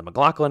 and Rona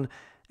McLaughlin,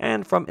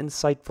 and from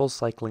insightful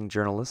cycling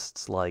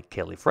journalists like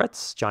Kaylee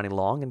Fretz, Johnny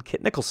Long, and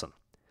Kit Nicholson.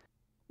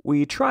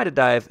 We try to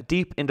dive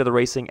deep into the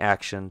racing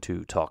action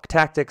to talk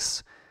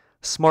tactics,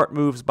 smart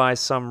moves by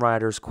some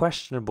riders,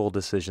 questionable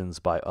decisions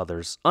by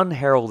others,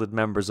 unheralded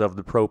members of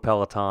the pro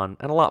peloton,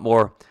 and a lot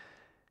more.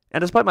 And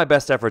despite my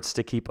best efforts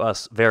to keep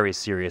us very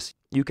serious,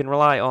 you can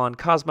rely on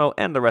Cosmo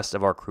and the rest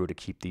of our crew to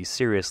keep the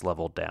serious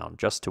level down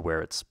just to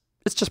where it's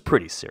just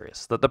pretty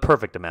serious, the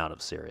perfect amount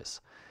of serious.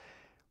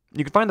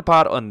 You can find the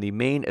pod on the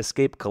main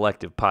Escape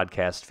Collective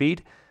podcast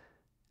feed,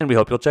 and we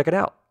hope you'll check it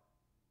out.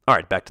 All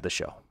right, back to the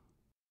show.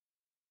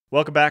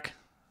 Welcome back.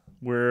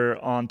 We're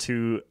on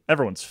to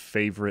everyone's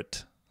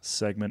favorite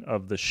segment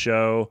of the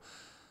show.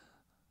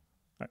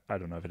 I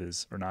don't know if it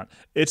is or not.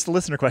 It's the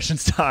listener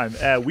questions time.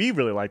 We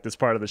really like this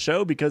part of the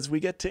show because we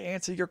get to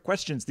answer your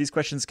questions. These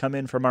questions come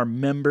in from our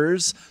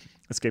members,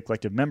 Escape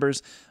Collective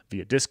members,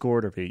 via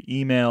Discord or via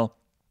email.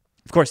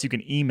 Of course, you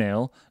can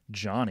email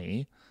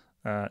Johnny,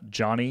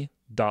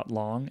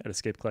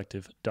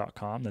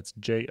 jonny.long@escapecollective.com. That's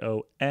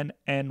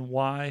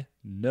JONNY,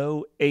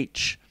 no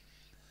H.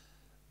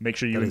 Make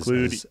sure you That is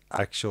include his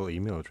actual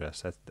email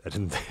address. I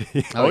didn't.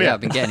 Oh, yeah, I've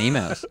been getting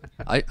emails.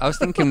 I was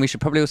thinking we should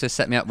probably also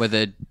set me up with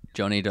a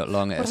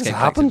johnny.long at What has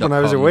happened when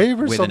I was away?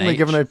 We're suddenly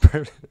giving out.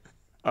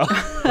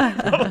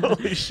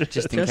 Holy shit.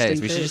 Just in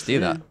case. We should just do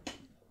that.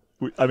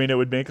 I mean, it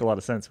would make a lot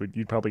of sense.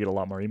 You'd probably get a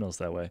lot more emails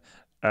that way.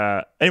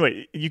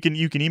 Anyway, you can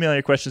email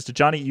your questions to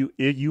Johnny.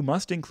 You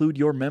must include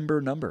your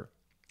member number.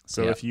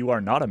 So if you are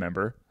not a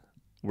member,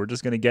 we're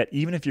just going to get,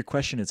 even if your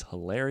question is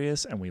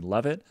hilarious and we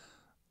love it,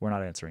 we're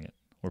not answering it.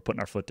 We're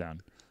putting our foot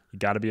down. You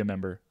got to be a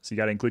member. So you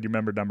got to include your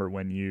member number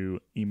when you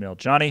email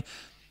Johnny.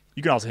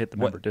 You can also hit the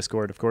member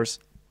Discord, of course.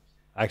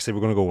 Actually,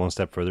 we're going to go one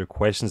step further.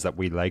 Questions that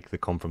we like that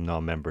come from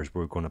non-members,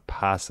 we're going to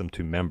pass them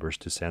to members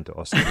to send to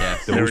us. Yeah.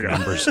 Those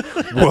members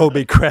will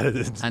be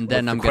credited. And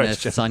then I'm going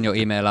to sign your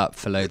email up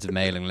for loads of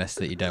mailing lists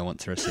that you don't want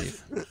to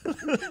receive.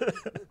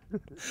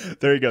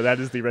 There you go. That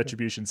is the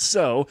retribution.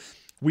 So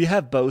we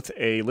have both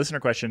a listener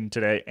question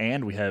today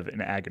and we have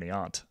an agony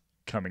aunt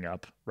coming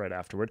up right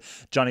afterward.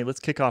 Johnny,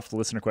 let's kick off the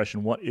listener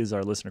question. What is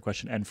our listener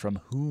question and from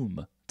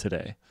whom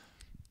today?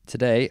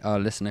 Today, our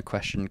listener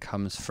question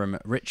comes from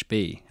Rich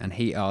B, and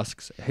he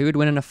asks, who would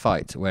win in a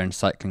fight wearing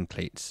cycling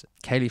cleats,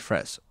 Kaylee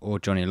Fretz or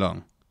Johnny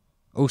Long?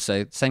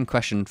 Also, same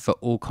question for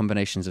all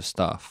combinations of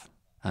staff.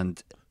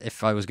 And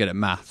if I was good at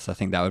maths, I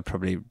think that would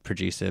probably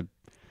produce a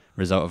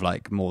result of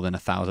like more than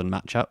 1,000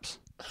 matchups.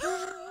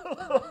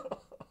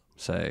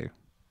 So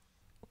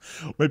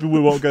maybe we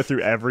won't go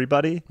through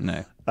everybody.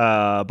 No.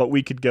 But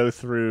we could go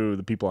through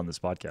the people on this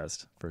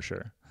podcast for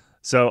sure.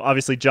 So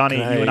obviously, Johnny,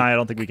 you and I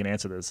don't think we can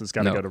answer this. It's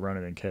got to go to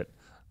Ronan and Kit.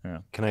 Yeah.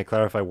 Can I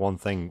clarify one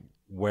thing?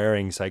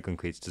 Wearing cycling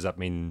cleats, does that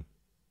mean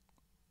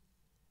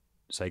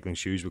cycling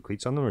shoes with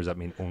cleats on them, or does that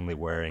mean only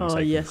wearing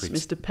cycling cleats? Oh,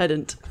 yes, Mr.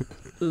 Pedant.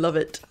 Love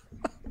it.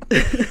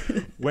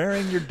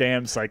 Wearing your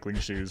damn cycling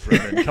shoes,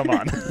 Ronan. Come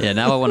on. Yeah,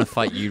 now I want to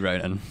fight you,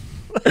 Ronan.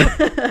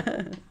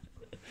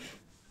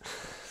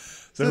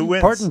 So who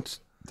wins? Important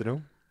to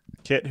know.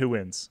 Kit, who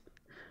wins?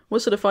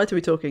 What sort of fight are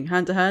we talking?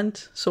 Hand to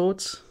hand?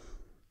 Swords?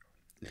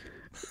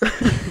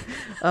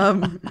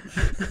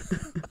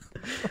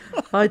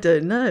 I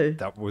don't know.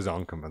 That was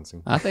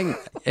unconvincing. I think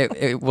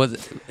it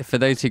was, for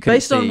those who couldn't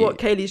Based on see, what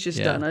Kaylee's just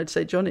done, I'd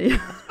say Johnny.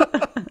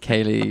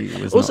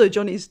 Kaylee was also, not,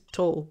 Johnny's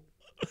tall.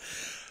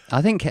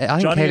 I think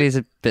Johnny, Kaylee's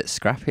a bit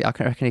scrappy. I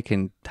reckon he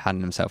can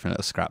hand himself in a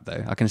little scrap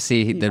though. I can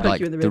see the poke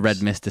you in the red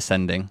ribs. mist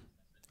descending.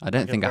 I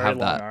don't think I have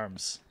that.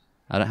 Arms.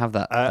 I don't have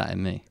that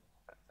in me.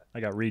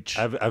 I got reach.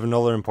 I have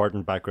another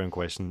important background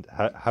question.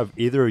 Have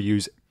either of you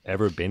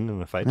ever been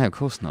in a fight? No, of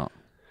course not.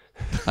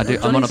 I do.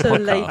 I'm on a Johnny's so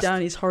podcast. laid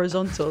down, he's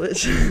horizontal.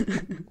 It's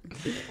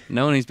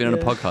No one who's been on a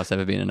Yeah. podcast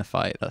ever been in a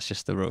fight. That's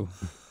just the rule.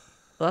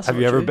 Well, that's Have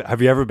not you ever true.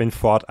 have you ever been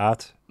fought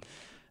at?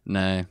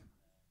 No.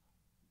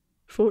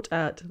 Fought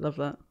at? Love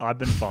that. I've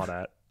been fought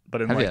at,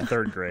 but in Have like you?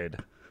 third grade.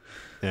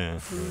 Yeah.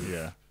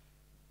 Yeah.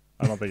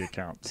 I don't think it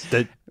counts.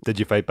 Did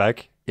you fight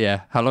back?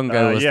 Yeah. How long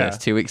ago was yeah. this?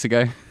 2 weeks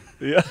ago?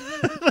 Yeah.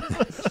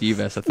 You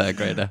versus a third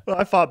grader. Well,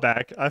 I fought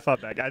back. I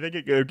think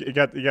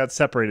it got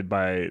separated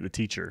by the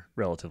teacher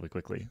relatively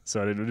quickly,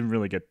 so I didn't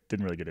really get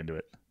into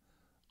it.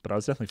 But I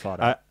was definitely fought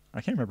at.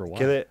 I can't remember why.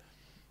 Kelly,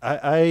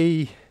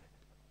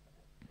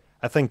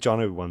 I think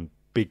Johnny won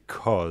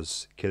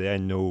because Kelly, I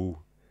know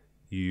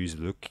you use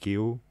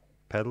Lucchio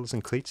pedals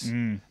and cleats,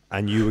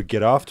 and you would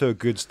get off to a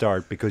good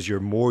start because you're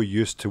more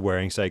used to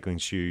wearing cycling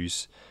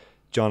shoes.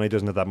 Johnny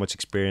doesn't have that much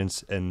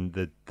experience in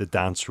the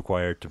dance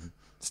required to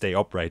stay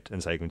upright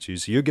in cycling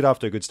shoes. So you get off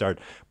to a good start,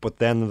 but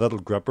then the little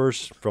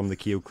grippers from the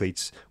Keo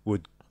cleats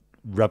would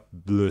rip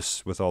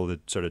loose with all the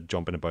sort of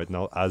jumping about and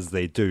all, as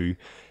they do.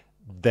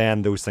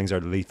 Then those things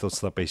are lethal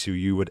slippy, so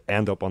you would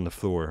end up on the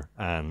floor,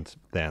 and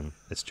then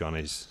it's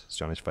Johnny's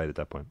fight at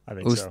that point. I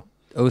think so.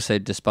 Also,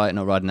 despite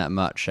not riding that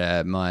much,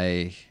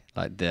 my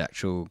the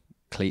actual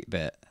cleat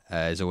bit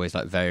is always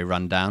like very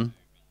run down.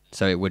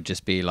 So it would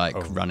just be like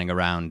running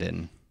around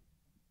in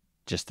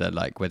just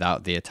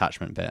without the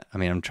attachment bit. I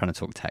mean, I'm trying to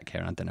talk tech here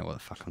and I don't know what the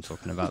fuck I'm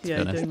talking about, to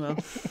Yeah, be you're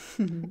honest.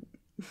 doing well.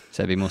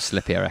 So it'd be more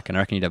slippy, I reckon. I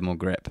reckon you'd have more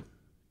grip.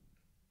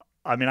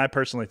 I mean, I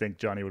personally think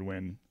Johnny would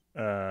win.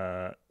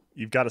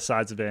 You've got a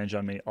size advantage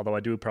on me, although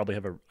I do probably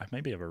have I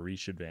maybe have a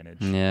reach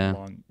advantage.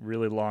 Yeah.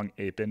 Really long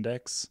ape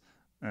index.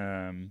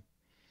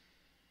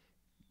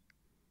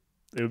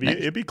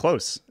 It'd be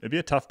close. It'd be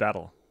a tough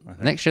battle. I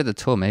think. Next year at the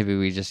tour, maybe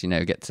we just,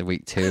 get to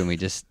week 2 and we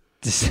just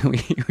we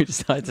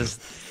decide to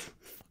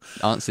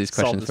answer these questions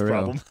Solve this for real.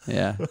 problem.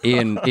 Yeah.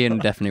 Ian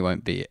definitely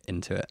won't be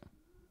into it.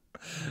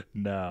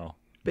 No.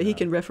 But he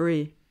can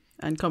referee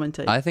and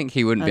commentate. I think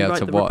he wouldn't be And able write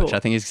to the watch. report. I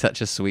think he's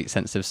such a sweet,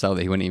 sensitive soul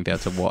that he wouldn't even be able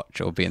to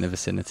watch or be in the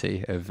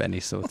vicinity of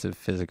any sort of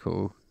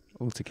physical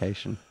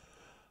altercation.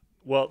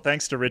 Well,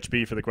 thanks to Rich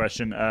B for the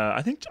question.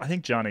 I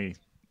think Johnny,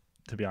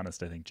 to be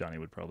honest, I think Johnny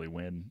would probably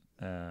win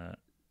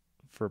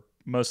for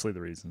mostly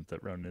the reasons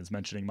that Ronan is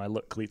mentioning. My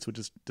look cleats would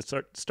just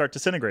start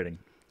disintegrating.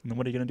 And then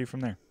what are you going to do from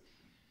there?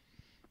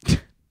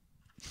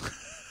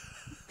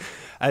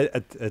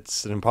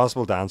 It's an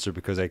impossible to answer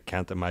because I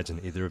can't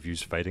imagine either of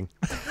you's fighting.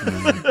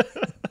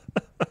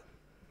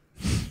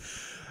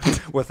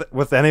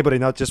 with anybody,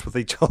 not just with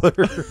each other.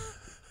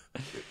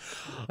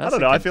 I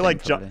don't know. I feel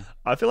like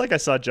I feel like I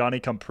saw Johnny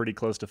come pretty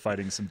close to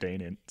fighting some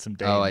Danes.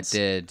 Oh, I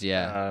did,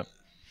 yeah.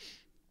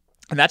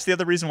 And that's the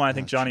other reason why I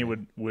think Johnny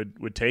would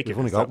take We've it.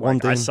 only got one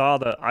I Dane. saw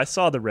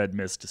the red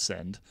mist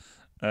descend.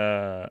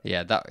 That's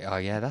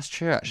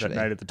true. Actually,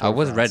 night at the Tour I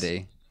was de France.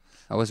 ready.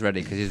 I was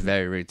ready because he was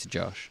very rude to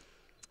Josh.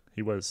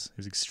 He was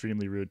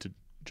extremely rude to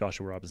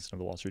Joshua Robinson of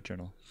the Wall Street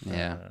Journal.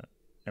 Yeah.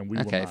 And we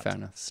will fair not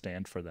enough.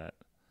 stand for that.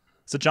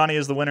 So Johnny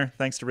is the winner.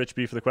 Thanks to Rich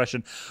B for the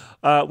question.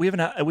 We have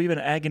an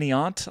agony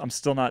aunt. I'm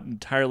still not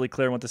entirely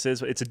clear on what this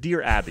is. It's a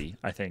Dear Abby,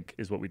 I think,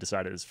 is what we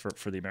decided is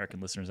for the American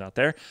listeners out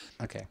there.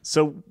 Okay.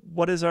 So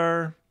what's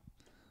our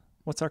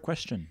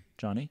question,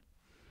 Johnny?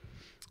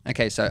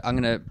 Okay, so I'm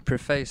going to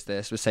preface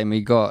this with saying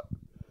we got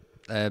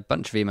a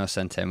bunch of emails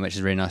sent in, which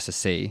is really nice to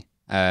see.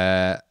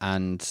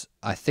 And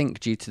I think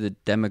due to the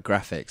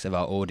demographics of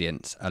our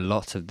audience, a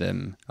lot of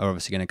them are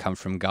obviously going to come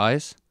from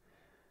guys.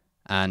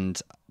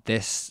 And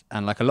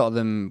like a lot of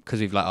them, because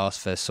we've like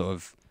asked for sort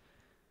of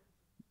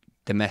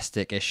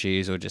domestic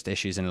issues or just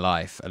issues in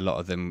life, a lot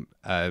of them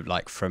are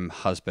like from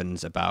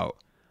husbands about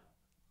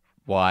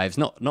wives,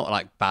 not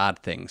like bad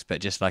things, but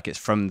just like it's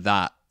from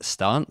that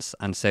stance.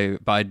 And so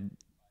I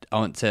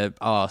want to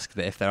ask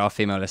that if there are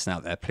female listeners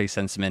out there, please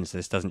send some in so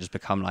this doesn't just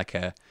become like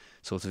a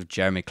sort of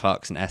Jeremy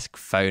Clarkson-esque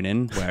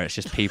phone-in where it's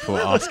just people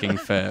asking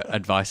for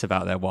advice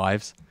about their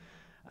wives.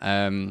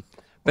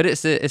 But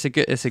it's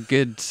a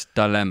good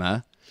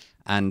dilemma.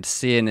 And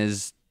seeing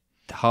as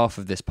half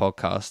of this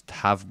podcast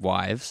have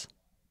wives,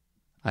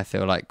 I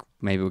feel like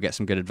maybe we'll get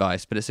some good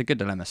advice. But it's a good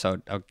dilemma,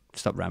 so I'll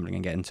stop rambling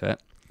and get into it.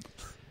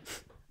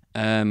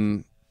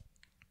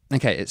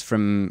 Okay, it's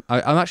from...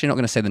 I'm actually not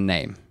going to say the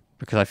name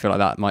because I feel like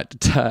that might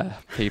deter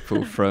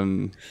people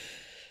from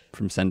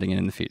sending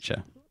in the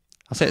future.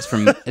 I'll say it's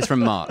from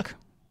Mark.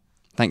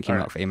 Thank you,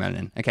 Mark, for emailing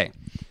in. Okay.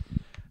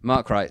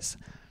 Mark writes,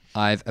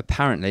 I've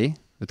apparently,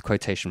 with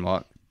quotation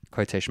marks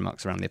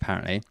around the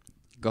apparently,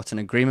 got an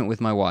agreement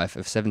with my wife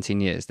of 17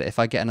 years that if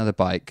I get another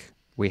bike,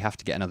 we have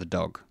to get another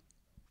dog.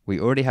 We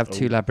already have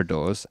 2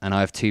 Labradors and I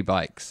have 2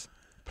 bikes.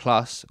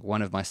 Plus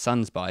one of my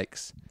son's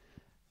bikes,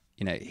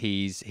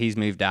 he's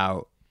moved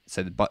out,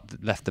 so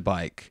left the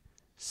bike,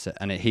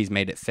 and he's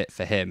made it fit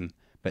for him,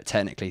 but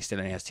technically he still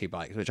only has 2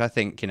 bikes, which I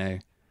think,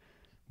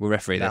 we'll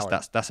referee this.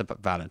 That's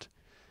valid.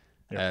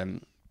 Yeah.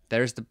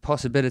 There is the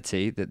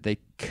possibility that they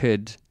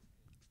could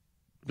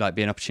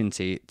be an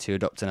opportunity to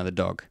adopt another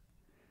dog.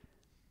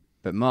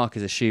 But Mark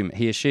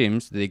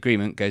assumes the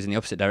agreement goes in the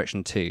opposite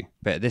direction too.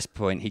 But at this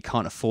point, he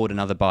can't afford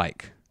another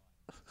bike.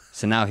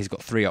 So now he's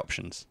got 3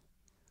 options.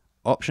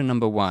 Option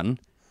number 1,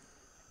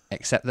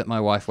 accept that my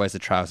wife wears the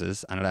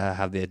trousers and let her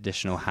have the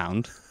additional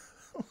hound.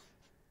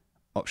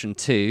 Option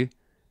 2,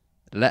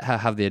 let her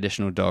have the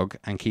additional dog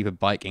and keep a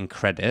bike in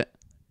credit.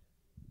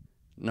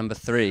 Number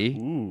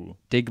 3,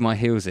 dig my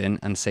heels in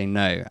and say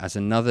no, as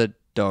another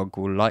dog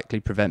will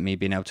likely prevent me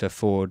being able to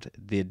afford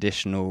the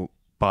additional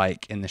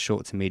bike in the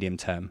short to medium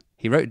term.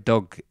 He wrote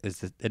dog as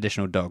the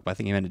additional dog, but I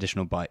think he meant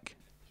additional bike.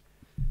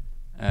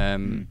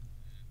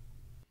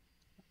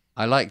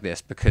 I like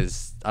this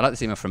because I like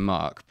this email from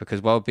Mark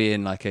because while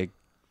being like a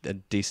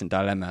decent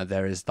dilemma,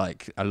 there is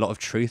like a lot of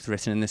truth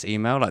written in this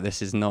email. Like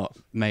this is not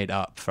made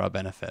up for our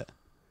benefit.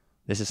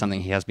 This is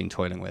something he has been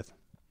toiling with.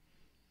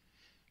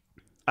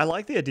 I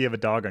like the idea of a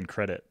dog on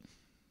credit.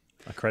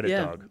 A credit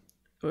dog.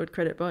 Or a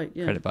credit bike,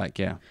 yeah. Credit bike,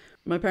 yeah.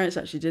 My parents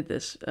actually did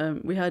this.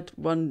 We had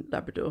 1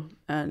 Labrador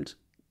and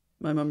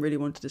my mum really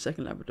wanted a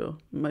second Labrador.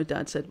 My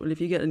dad said, well, if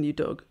you get a new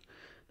dog,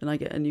 then I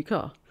get a new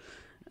car.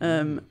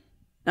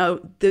 Now,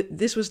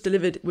 this was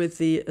delivered with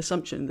the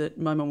assumption that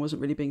my mum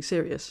wasn't really being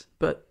serious,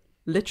 but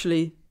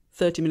literally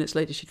 30 minutes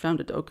later, she'd found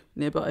a dog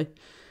nearby.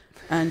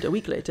 And a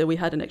week later, we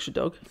had an extra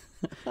dog.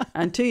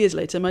 And 2 years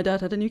later, my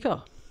dad had a new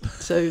car.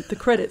 So the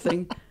credit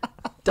thing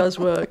does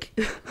work.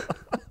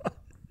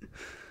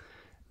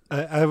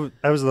 I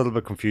was a little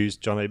bit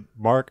confused, Johnny.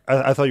 Mark,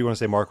 I thought you were going to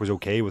say Mark was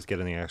okay with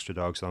getting an extra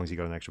dog so long as he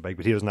got an extra bike,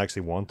 but he doesn't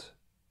actually want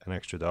an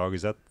extra dog.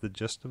 Is that the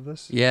gist of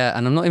this? Yeah,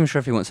 and I'm not even sure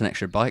if he wants an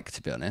extra bike,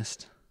 to be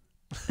honest.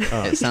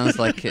 It sounds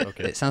like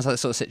it sounds like the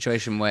sort of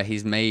situation where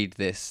he's made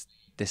this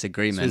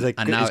agreement, so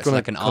and now it's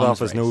like an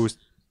arms race.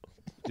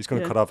 He's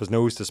going to cut off his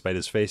nose to spite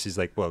his face. He's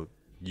like, well,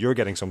 you're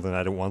getting something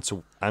I don't want,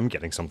 so I'm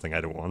getting something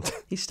I don't want.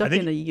 He's stuck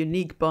in a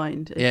unique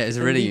bind. Yeah, it's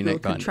a really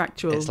unique bind.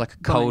 It's like a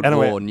Cold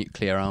War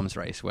nuclear arms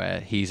race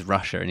where he's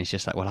Russia and he's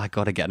just like, well, I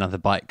got to get another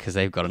bike because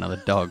they've got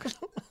another dog.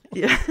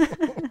 Yeah.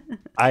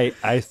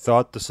 I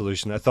thought the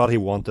solution, I thought he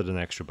wanted an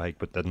extra bike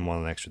but didn't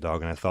want an extra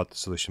dog, and I thought the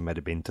solution might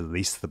have been to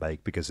lease the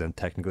bike because then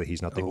technically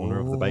he's not the owner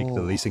of the bike,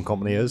 the leasing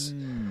company is.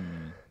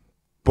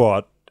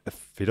 But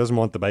if he doesn't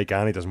want the bike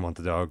and he doesn't want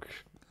the dog,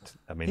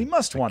 I mean, he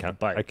must want the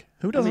bike.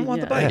 Who doesn't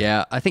want the bike?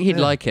 Yeah, I think he'd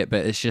like it,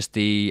 but it's just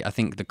the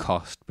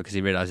cost, because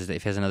he realizes that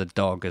if he has another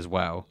dog as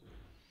well,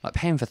 like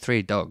paying for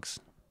 3 dogs,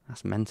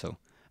 that's mental.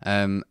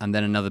 And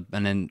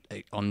then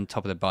on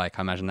top of the bike,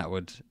 I imagine that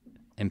would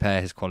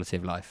impair his quality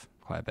of life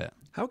quite a bit.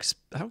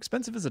 How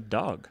expensive is a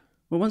dog?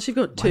 Well, once you've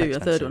got Well two, a third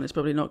expensive. one is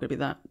probably not going to be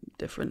that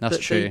different. That's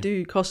but true. they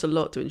do cost a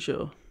lot to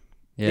insure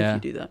Yeah.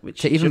 if you do that.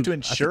 Which To You even have to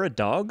insure a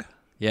dog?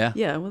 yeah.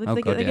 yeah, well, Oh,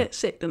 they God, yeah. get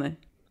sick, don't they?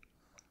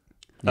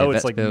 Yeah, Oh, it's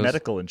vet's like bills.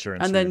 medical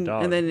insurance And for your then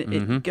dog. and then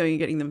Mhm. it, going and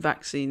getting them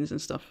vaccines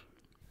and stuff.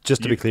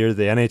 Just to be clear,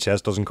 the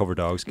NHS doesn't cover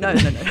dogs. No.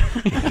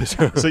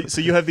 So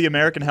you have the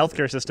American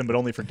healthcare system, but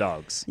only for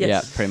dogs. Yes.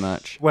 Yeah, pretty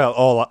much. Well,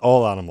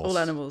 all animals. All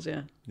animals,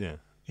 yeah. Yeah.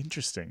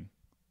 Interesting.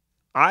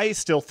 I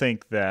still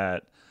think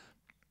that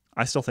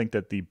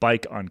the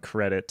bike on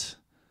credit,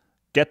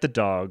 get the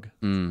dog,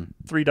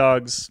 3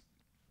 dogs,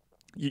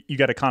 you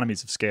got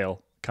economies of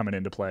scale coming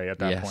into play at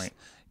that Yes. point.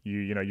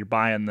 You're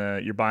buying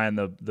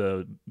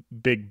the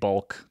big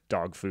bulk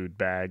dog food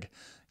bag.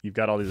 You've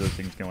got all these other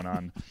things going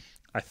on.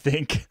 I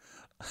think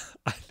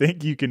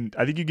you can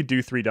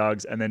do 3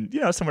 dogs, and then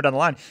somewhere down the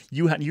line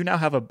you now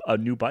have a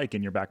new bike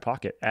in your back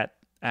pocket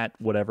at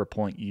whatever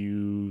point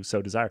you so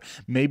desire.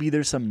 Maybe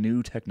there's some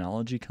new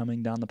technology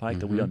coming down the pike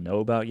that we don't know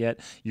about yet.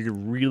 You're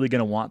really going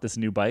to want this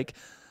new bike.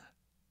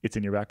 It's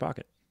in your back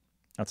pocket.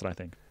 That's what I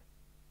think.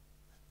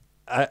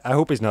 I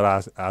hope he's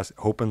not as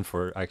hoping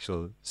for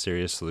actual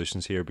serious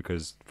solutions here,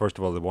 because first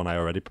of all, the one I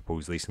already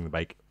proposed, leasing the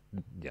bike,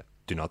 yeah,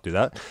 do not do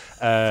that.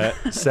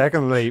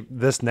 Secondly,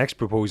 this next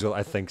proposal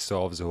I think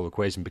solves the whole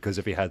equation, because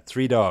if he had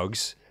 3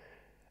 dogs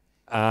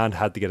and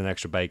had to get an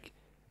extra bike,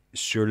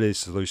 surely the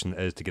solution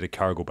is to get a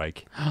cargo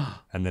bike,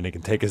 and then he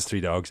can take his 3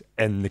 dogs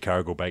in the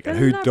cargo bike. And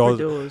They're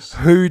Labradors.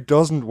 who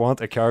doesn't want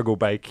a cargo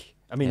bike?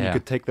 I mean, you Yeah.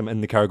 could take them in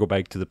the cargo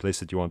bike to the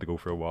place that you want to go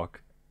for a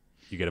walk.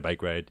 You get a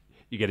bike ride.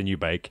 You get a new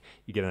bike.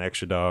 You get an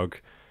extra dog.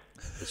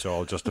 It's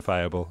all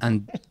justifiable.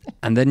 And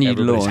then you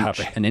Everybody's launch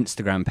happy. an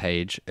Instagram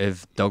page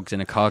of dogs in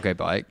a cargo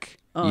bike.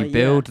 Oh, you yeah,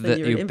 build then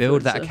you're an you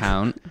build that influencer.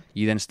 account.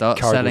 You then start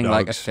Cargo selling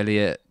like dogs.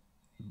 affiliate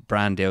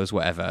brand deals,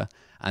 whatever,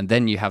 and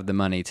then you have the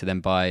money to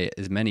then buy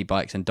as many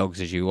bikes and dogs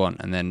as you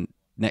want. And then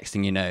next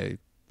thing you know, $1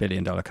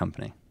 billion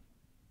company.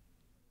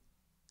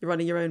 You're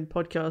running your own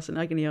podcast and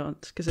agony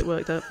aunt because it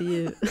worked out for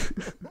you.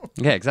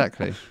 Yeah,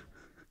 exactly.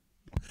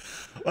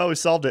 Well, we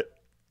solved it.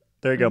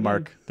 There you go,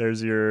 Mark.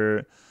 There's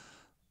your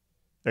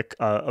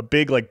a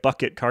big like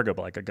bucket cargo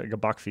bike, like a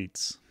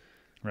Bachfeets,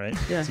 right?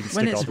 Yeah. So you can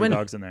When stick all it's 3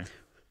 dogs in there.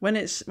 when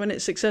it's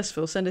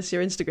successful, send us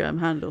your Instagram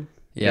handle.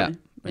 Yeah.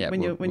 When, Yeah,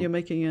 when you're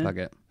making a Plug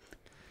it.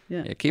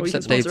 yeah. Yeah, keep Or us you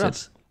can sponsor updated.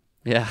 us.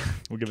 Yeah,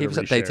 We'll give keep it us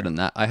a reshare. updated on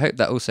that. I hope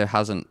that also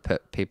hasn't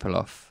put people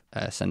off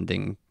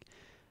sending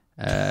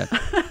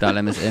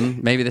dilemmas in.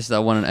 Maybe this is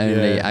our one and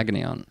only Yeah.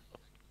 agony aunt.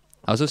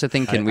 I was also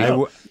thinking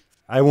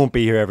I won't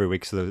be here every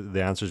week, so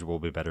the answers will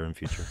be better in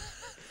future.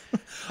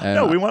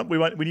 No, we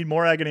need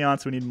more agony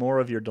aunts. We need more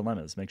of your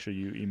dilemmas. Make sure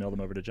you email them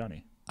over to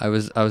Johnny. I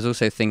was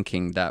also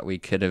thinking that we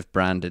could have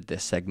branded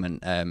this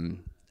segment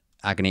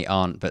agony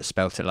aunt, but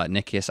spelt it like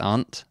Nikias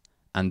aunt,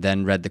 and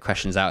then read the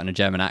questions out in a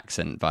German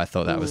accent. But I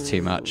thought that was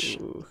too much.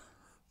 Ooh.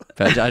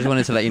 But I just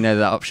wanted to let you know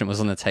that option was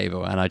on the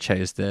table, and I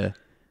chose the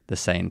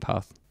sane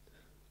path.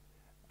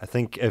 I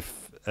think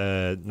if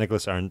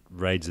Nicholas Arndt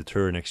rides the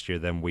tour next year,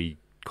 then we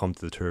come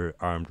to the tour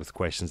armed with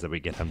questions that we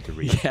get him to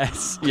read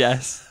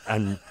Yes.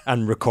 and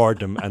record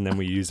them, and then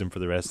we use them for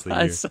the rest of the year.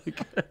 That's so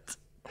good.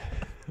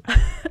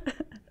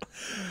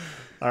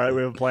 All right,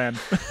 we have a plan.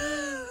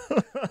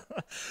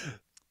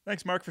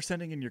 Thanks, Mark, for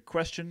sending in your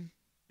question.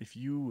 If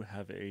you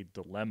have a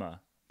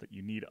dilemma that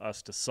you need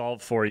us to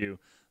solve for you,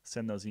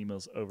 send those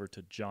emails over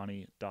to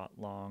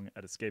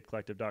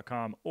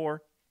johnny.long@escapecollective.com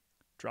or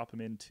drop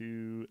them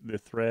into the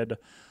thread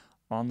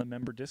on the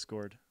member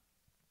Discord.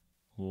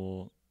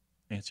 We'll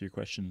answer your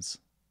questions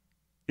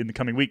in the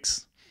coming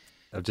weeks.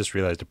 I've just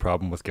realized the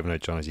problem with giving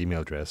out Johnny's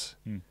email address,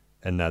 Hmm.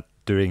 and that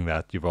doing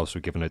that, you've also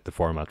given out the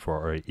format for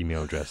our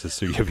email addresses.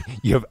 So you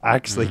have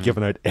actually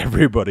given out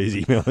everybody's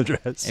email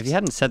address. If you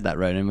hadn't said that,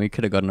 Ronan, we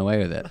could have gotten away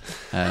with it.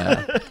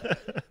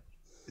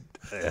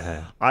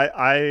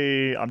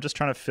 I'm just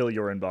trying to fill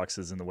your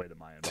inboxes in the way that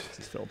my inbox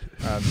is filled.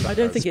 I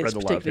don't think Spread it's the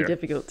love particularly here.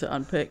 difficult to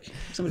unpick.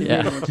 If somebody Yeah.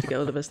 really wanted to get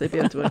hold of us, they'd be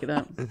able to work it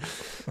out.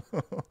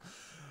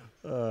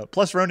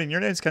 Plus, Ronan, your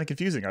name's kind of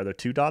confusing. Are there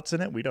 2 dots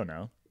in it? We don't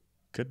know.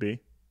 Could be.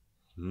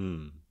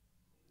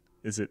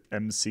 Is it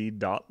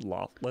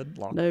MC.Laughlin?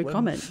 No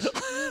comment.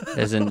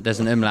 There's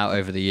an umlaut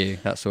over the U.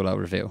 That's all I'll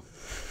reveal.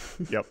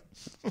 Yep.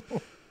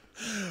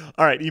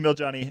 All right, email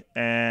Johnny,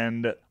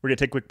 and we're going to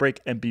take a quick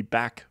break and be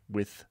back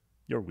with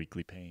your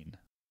weekly pain.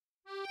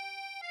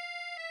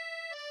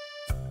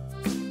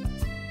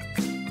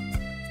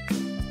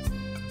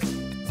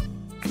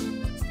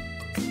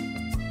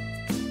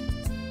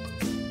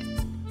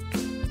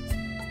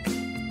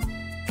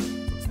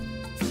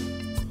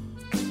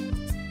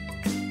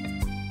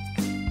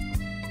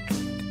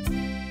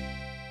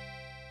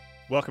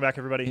 Welcome back,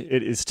 everybody.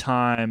 It is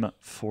time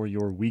for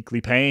your weekly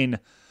pain.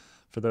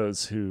 For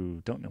those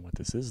who don't know what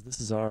this is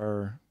it's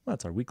our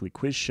weekly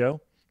quiz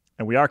show,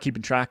 and we are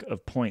keeping track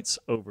of points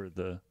over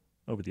the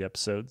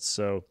episodes.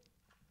 So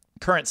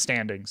current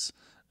standings,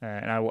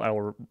 and I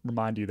will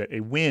remind you that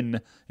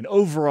an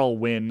overall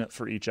win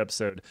for each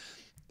episode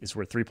is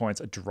worth 3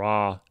 points. A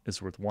draw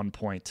is worth 1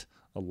 point.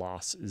 A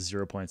loss is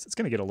 0 points. It's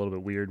going to get a little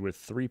bit weird with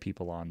 3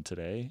 people on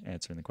today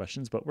answering the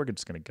questions, but we're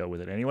just going to go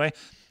with it anyway.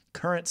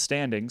 Current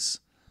standings,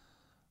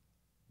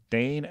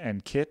 Dane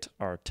and Kit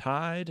are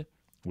tied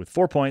with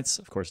 4 points.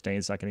 Of course,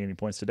 Dane's not going to get any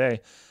points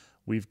today.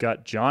 We've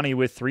got Johnny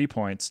with 3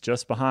 points,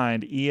 just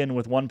behind Ian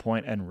with 1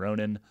 point, and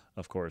Ronan,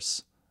 of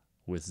course,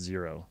 with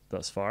 0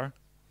 thus far.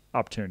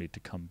 Opportunity to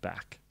come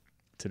back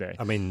today.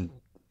 I mean,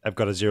 I've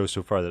got a 0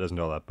 so far. That isn't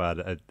all that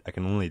bad. I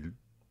can only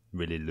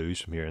really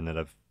lose from here, and then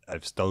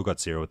I've still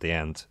got 0 at the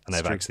end, and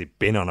I've actually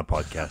been on a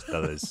podcast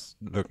that is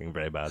looking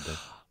very bad. Then.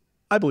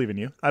 I believe in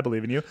you. I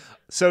believe in you.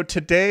 So for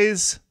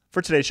today's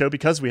show,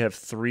 because we have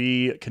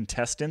 3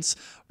 contestants,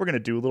 we're going to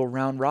do a little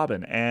round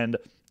robin, and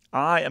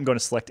I am going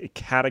to select a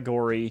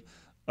category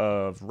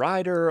of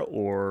rider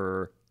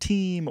or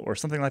team or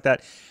something like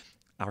that.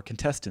 Our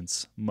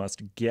contestants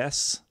must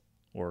guess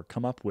or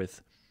come up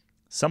with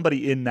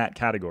somebody in that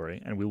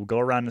category, and we will go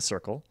around in a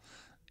circle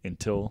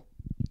until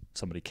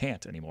somebody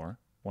can't anymore.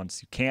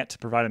 Once you can't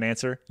provide an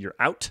answer, you're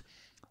out.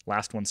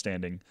 Last one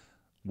standing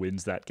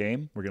wins that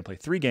game. We're going to play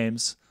 3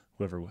 games.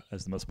 Whoever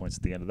has the most points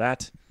at the end of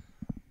that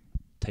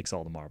takes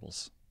all the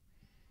marbles.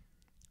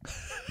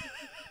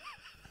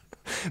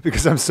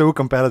 Because I'm so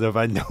competitive,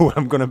 I know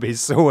I'm going to be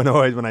so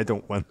annoyed when I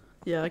don't win.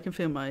 Yeah, I can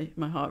feel my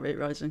heart rate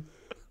rising.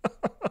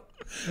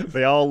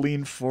 They all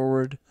lean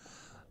forward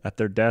at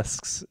their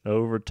desks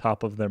over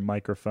top of their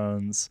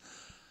microphones.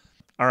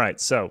 All right,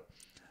 so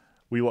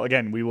we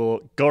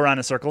will go around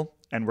a circle,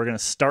 and we're going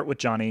to start with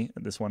Johnny,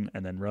 this one,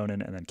 and then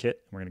Ronan, and then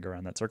Kit. We're going to go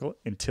around that circle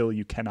until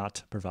you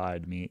cannot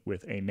provide me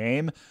with a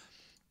name.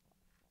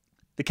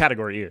 The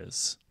category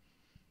is,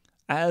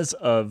 as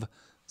of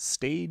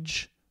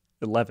stage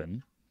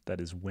 11, that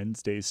is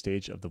Wednesday's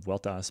stage of the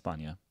Vuelta a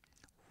España,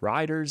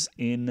 riders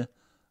in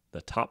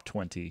the top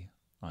 20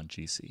 on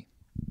GC.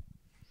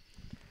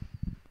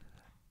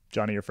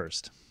 Johnny, you're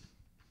first.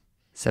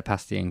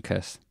 Sebastian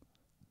Kuss.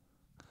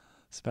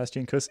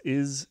 Sebastian Kuss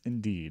is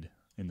indeed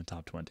in the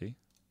top 20.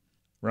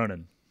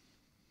 Ronan.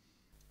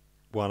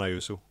 Juan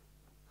Ayuso.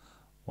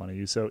 Juan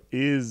Ayuso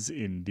is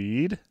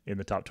indeed in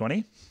the top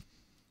 20.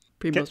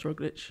 Primoz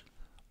Roglic.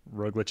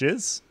 Roglic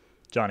is.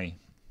 Johnny.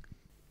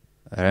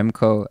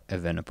 Remco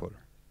Evenepoel.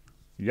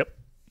 Yep.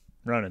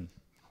 Ronan.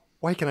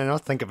 Why can I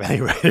not think of any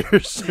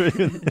riders?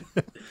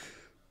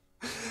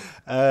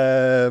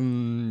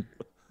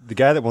 The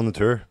guy that won the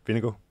Tour,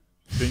 Vinigo.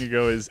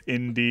 Vinigo is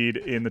indeed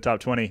in the top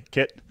 20.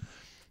 Kit.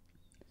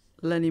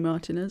 Lenny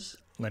Martinez.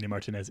 Lenny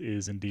Martinez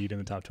is indeed in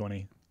the top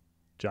 20.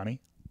 Johnny.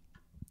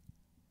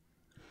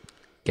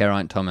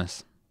 Geraint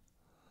Thomas.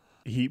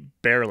 He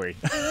barely.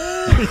 He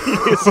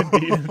is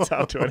indeed in the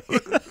top 20.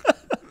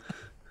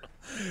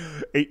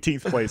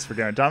 18th place for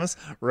Geraint Thomas.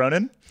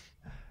 Ronan.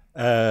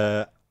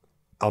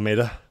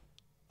 Almeida.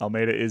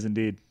 Almeida is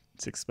indeed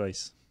 6th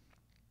place.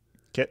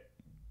 Kit.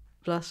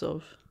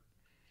 Vlasov.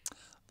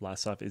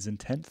 Vlasov is in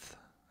 10th.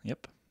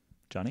 Yep.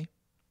 Johnny.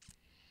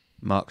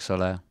 Marc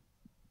Soler.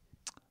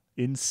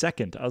 In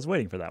 2nd. I was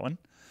waiting for that one.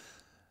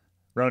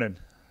 Ronan.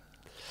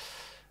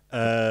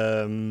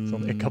 There's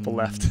only a couple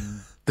left.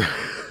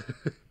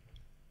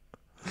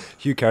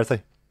 Hugh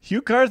Carthy.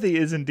 Hugh Carthy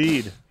is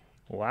indeed.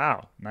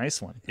 Wow.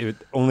 Nice one.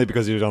 Only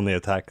because he was on the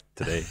attack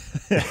today.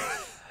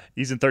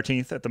 He's in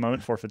 13th at the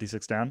moment,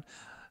 456 down.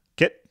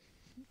 Kit.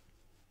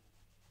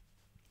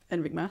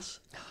 Enric Mas.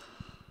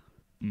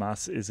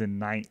 Mas is in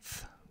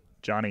 9th.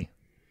 Johnny.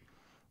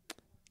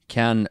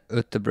 Jan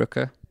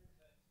Utebrücker.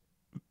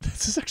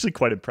 This is actually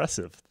quite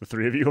impressive, the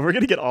 3 of you. We're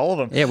going to get all of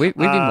them. Yeah, we've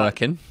been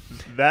working.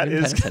 That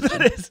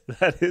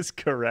is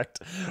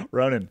correct.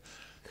 Ronan.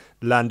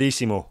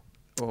 Landissimo.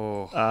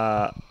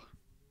 Oh.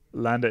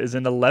 Landa is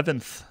in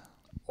 11th.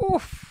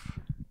 Oof.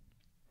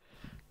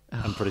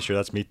 I'm pretty sure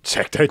that's me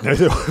checked out now,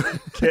 though.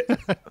 Kit.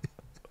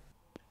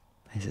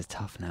 This is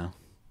tough now.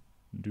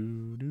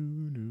 Trying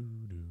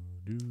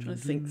to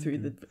think through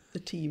the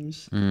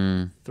teams.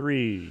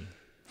 3,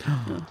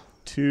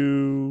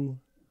 2,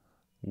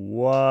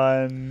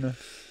 1.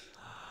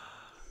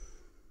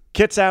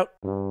 Kit's out.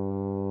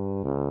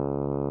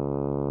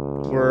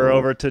 We're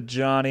over to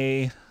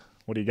Johnny.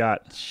 What do you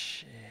got?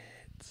 Shit.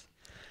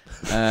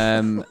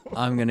 I'm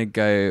gonna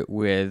go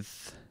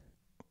with.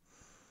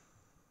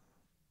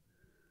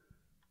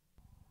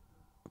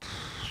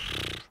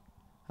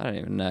 I don't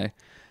even know.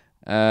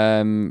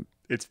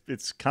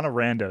 It's kind of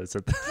randos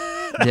at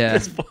Yeah.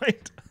 this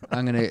point.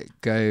 I'm gonna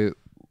go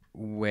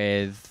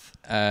with.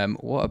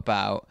 What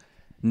about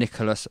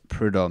Nicolas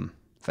Prudhomme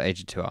for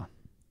AG2R?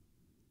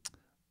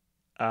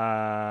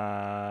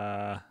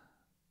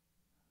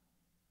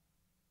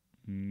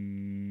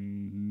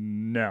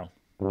 No.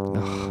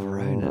 Oh,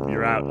 Ronan.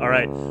 You're out. All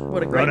right.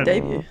 What a great Ronan.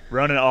 debut.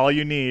 Ronan, all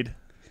you need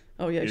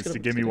Oh yeah, is he's to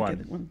got give me one.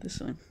 Get one this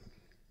time.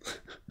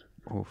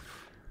 Oof.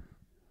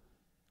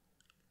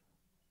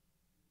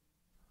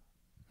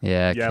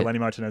 Yeah. Yeah, Kit. Lenny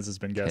Martinez has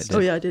been guessed. Oh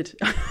yeah, I did.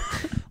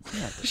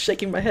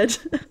 Shaking my head.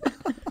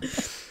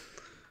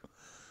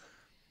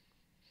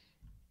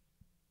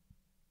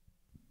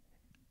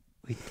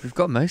 We've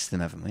got most of them,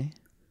 haven't we?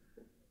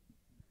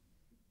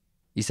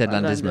 You said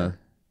Landa. Landismo.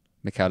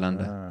 Mikel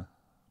Landa.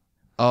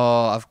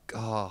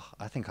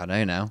 I think I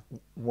know now.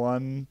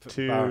 1,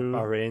 2.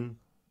 Bahrain.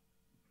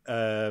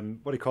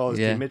 What do you call his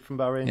teammate from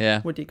Bahrain?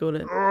 Yeah, What do you call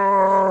it?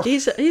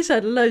 He's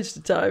had loads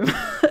of time.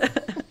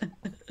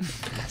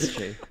 that's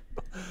true.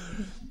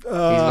 He's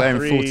wearing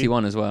 3,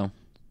 41 as well.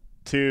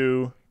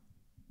 2,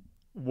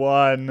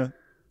 1.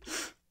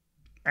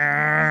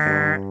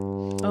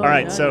 Oh, All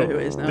right, yeah, I so know who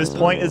it is now this as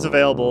point well. is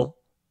available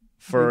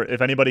for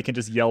if anybody can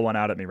just yell one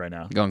out at me right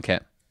now. Go on,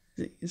 Kit.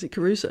 Is it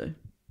Caruso?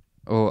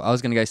 Oh, I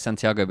was going to go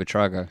Santiago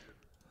Buitrago.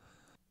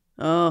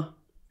 Oh,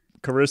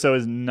 Caruso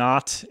is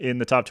not in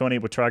the top 20.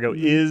 Buitrago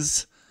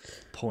is.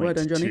 Point Well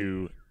done, Johnny.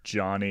 to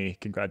Johnny.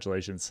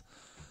 Congratulations.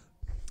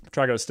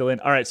 Buitrago is still in.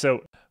 All right,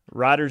 so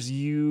riders,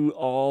 you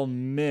all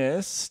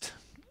missed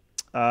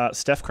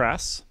Steph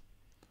Kras,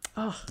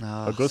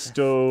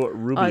 Augusto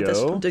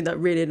Rubio, I'm doing that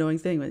really annoying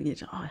thing when you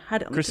I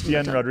had it on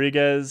Christian the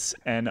Rodriguez,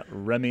 and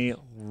Remy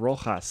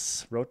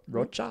Rojas.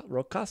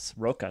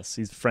 Rocas.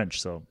 He's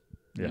French, so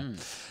yeah.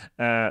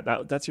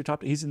 That's your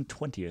top. He's in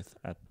 20th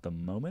at the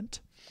moment.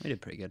 We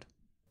did pretty good.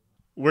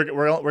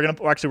 We're only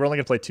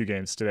gonna play 2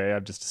 games today.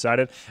 I've just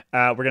decided.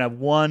 We're gonna have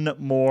one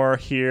more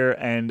here,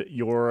 and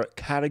your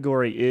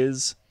category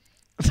is.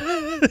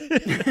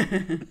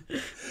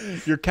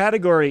 Your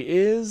category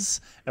is,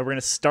 and we're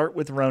gonna start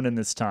with Ronan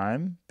this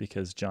time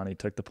because Johnny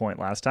took the point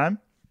last time.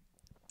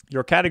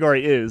 Your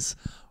category is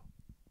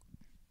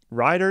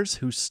riders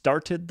who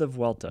started the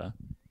Vuelta,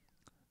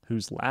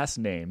 whose last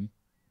name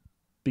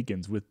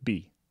begins with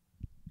B.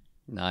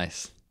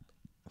 Nice.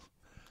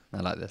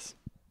 I like this.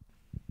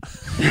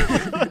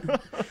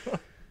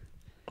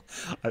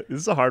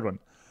 This is a hard one.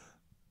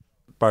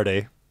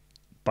 Bardet.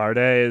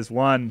 Bardet is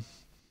one.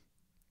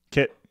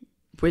 Kit.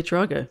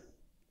 Buitrago.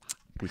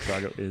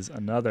 Buitrago is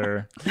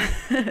another.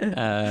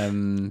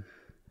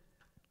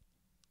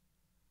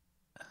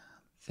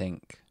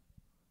 Think.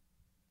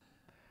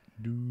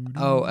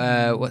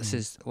 Oh, what's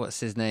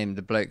his name?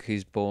 The bloke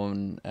who's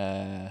born.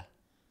 Can't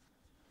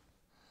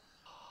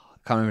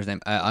remember his name.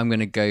 I'm going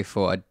to go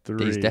for.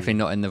 He's definitely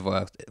not in the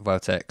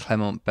Vuelta.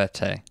 Clement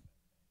Berthet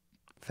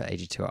for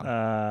AG2R.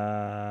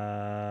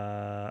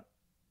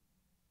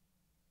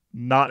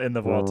 Not in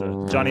the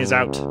Vuelta. Johnny is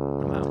out.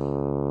 I'm out.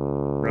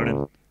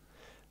 Ronan.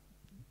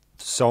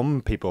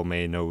 Some people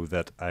may know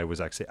that I was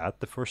actually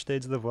at the first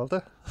stage of the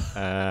Vuelta,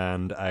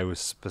 and I was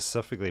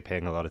specifically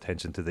paying a lot of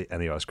attention to the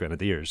Ineos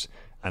Grenadiers,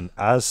 and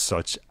as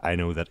such, I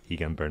know that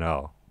Egan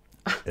Bernal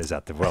is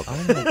at the Vuelta.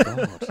 Oh my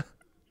god.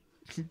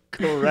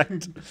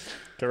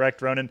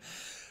 Correct, Ronan.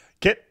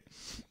 Kit.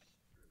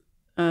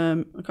 I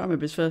can't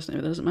remember his first name,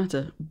 but that doesn't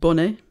matter.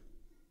 Bonnet.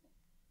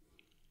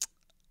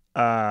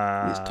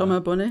 It's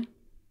Thomas Bonnet.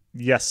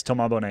 Yes,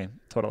 Thomas Bonnet.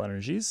 Total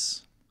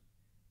Energies.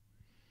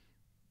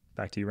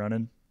 Back to you,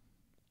 Ronan.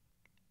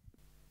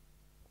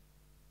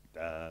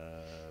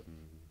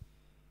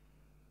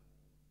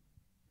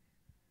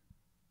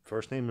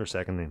 First name or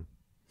second name?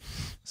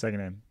 Second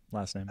name.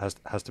 Last name.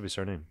 Has to be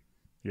surname.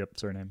 Yep,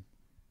 surname.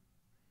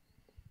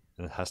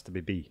 And it has to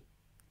be B.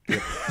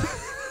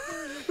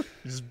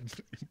 Just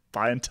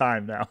buying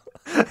time now.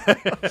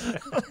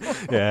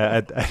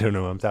 Yeah, I don't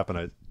know. I'm tapping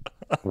out.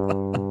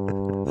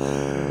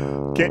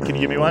 Kit, can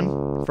you give me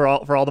one for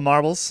all the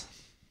marbles?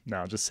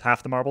 No, just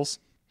half the marbles.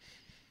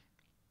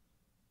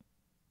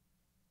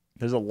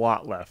 There's a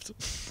lot left.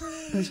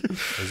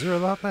 Is there a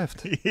lot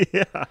left?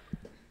 Yeah.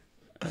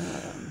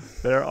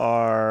 There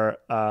are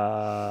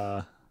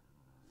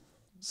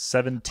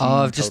 17.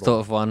 Oh, I've just total. thought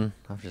of one.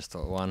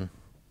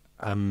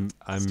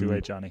 Let's do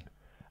it, Johnny.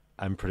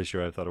 I'm pretty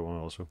sure I thought of one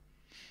also.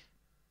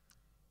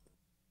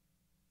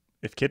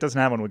 If Kit doesn't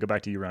have one, we'll go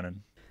back to you,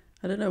 Ronan.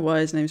 I don't know why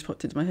his name's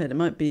popped into my head. It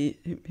might be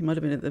he might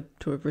have been at the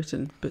Tour of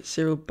Britain, but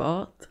Cyril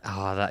Barth.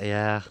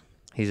 Oh,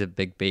 he's a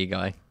big B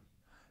guy.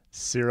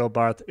 Cyril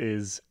Barth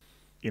is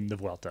in the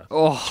Vuelta.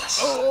 Oh,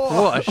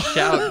 what a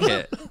shout,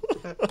 Kit.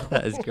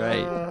 That is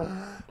great.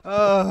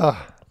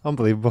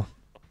 Unbelievable.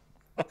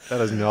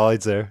 That is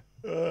knowledge there.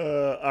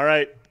 All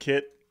right,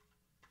 Kit.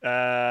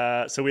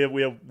 So we have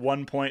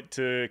 1 point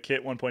to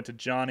Kit, 1 point to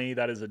Johnny.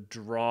 That is a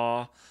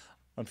draw.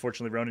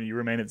 Unfortunately, Ronan, you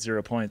remain at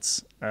 0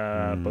 points.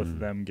 Both of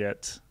them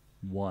get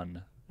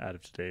 1 out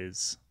of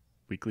today's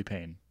weekly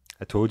pain.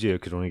 I told you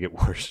it could only get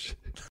worse.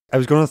 I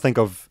was going to think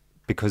of,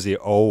 because he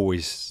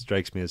always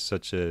strikes me as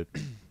such a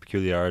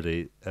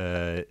peculiarity,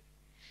 I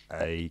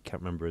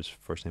can't remember his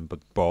first name, but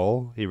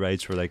Ball. He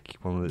rides for like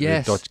one of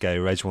the Dutch guy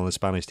who rides for one of the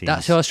Spanish teams.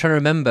 That's who I was trying to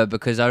remember,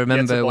 because I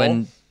remember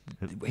when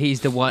he's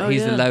the one. Oh,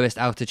 he's the yeah. lowest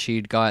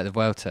altitude guy at the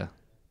Vuelta.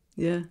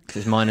 Yeah.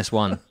 Because it's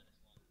 -1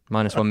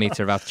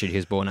 meter of altitude he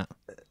was born at.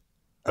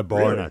 A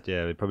born Really? at,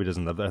 yeah. He probably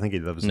doesn't live there. I think he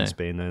lives No. in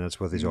Spain now. That's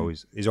what he's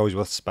always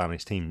with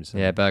Spanish teams.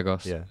 Yeah,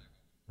 Burgos. Yeah,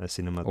 I've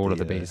seen him at All of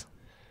the Bs.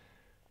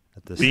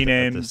 At the, B at the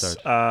names.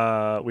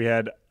 start. We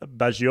had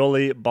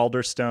Baggioli,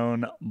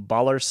 Balderstone,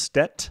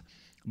 Ballerstedt,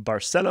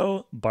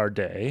 Barcelo,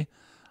 Bardet,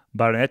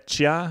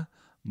 Barnecchia,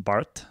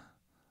 Bart,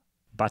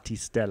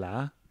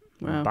 Battistella,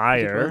 Wow.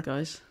 Bayer, Good work,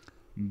 guys.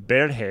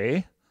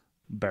 Berhe,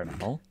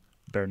 Bernal,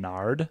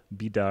 Bernard,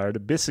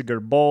 Bidard,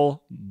 Bissiger,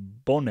 Bol,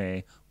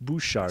 Bonnet,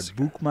 Bouchard,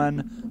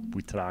 Buchmann,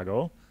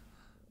 Buitrago,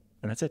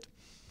 And that's it.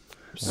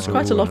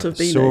 Quite a lot of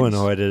B So names.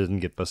 annoyed I didn't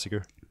get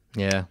Bussiger.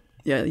 Yeah.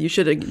 Yeah, you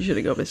should have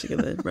got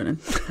Bissiger there, Brennan.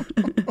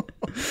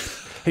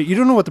 Hey, you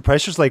don't know what the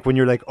pressure's like when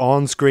you're like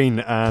on screen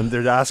and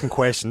they're asking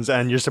questions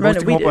and you're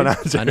supposed Brennan, to come we up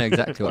and answer. I know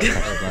exactly what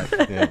it's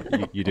like.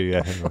 Yeah, you do.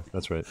 Yeah,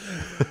 that's right.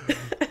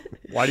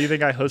 Why do you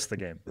think I host the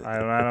game? I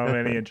don't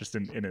have any interest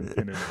in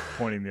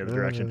pointing the other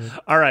direction.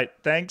 All right.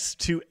 Thanks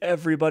to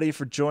everybody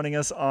for joining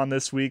us on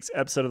this week's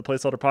episode of the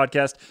Placeholder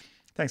Podcast.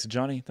 Thanks to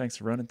Johnny. Thanks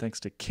to Ronan.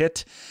 Thanks to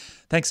Kit.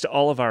 Thanks to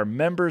all of our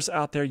members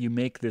out there. You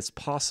make this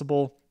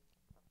possible.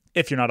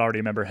 If you're not already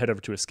a member, head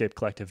over to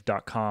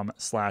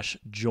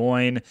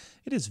escapecollective.com/join.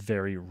 It is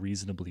very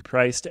reasonably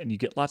priced, and you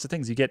get lots of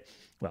things. You get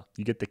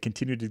the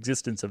continued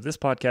existence of this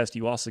podcast.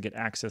 You also get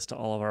access to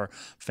all of our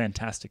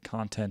fantastic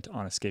content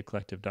on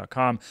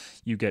escapecollective.com.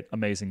 You get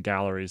amazing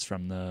galleries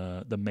from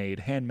the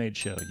Handmade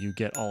show. You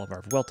get all of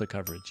our Vuelta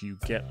coverage. You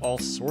get all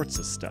sorts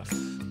of stuff.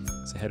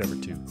 So head over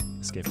to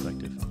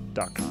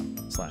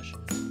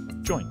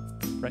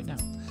escapecollective.com/join right now.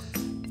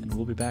 And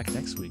we'll be back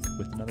next week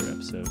with another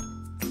episode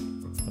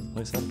of the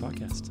Placeholder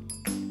Podcast.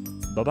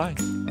 Bye-bye.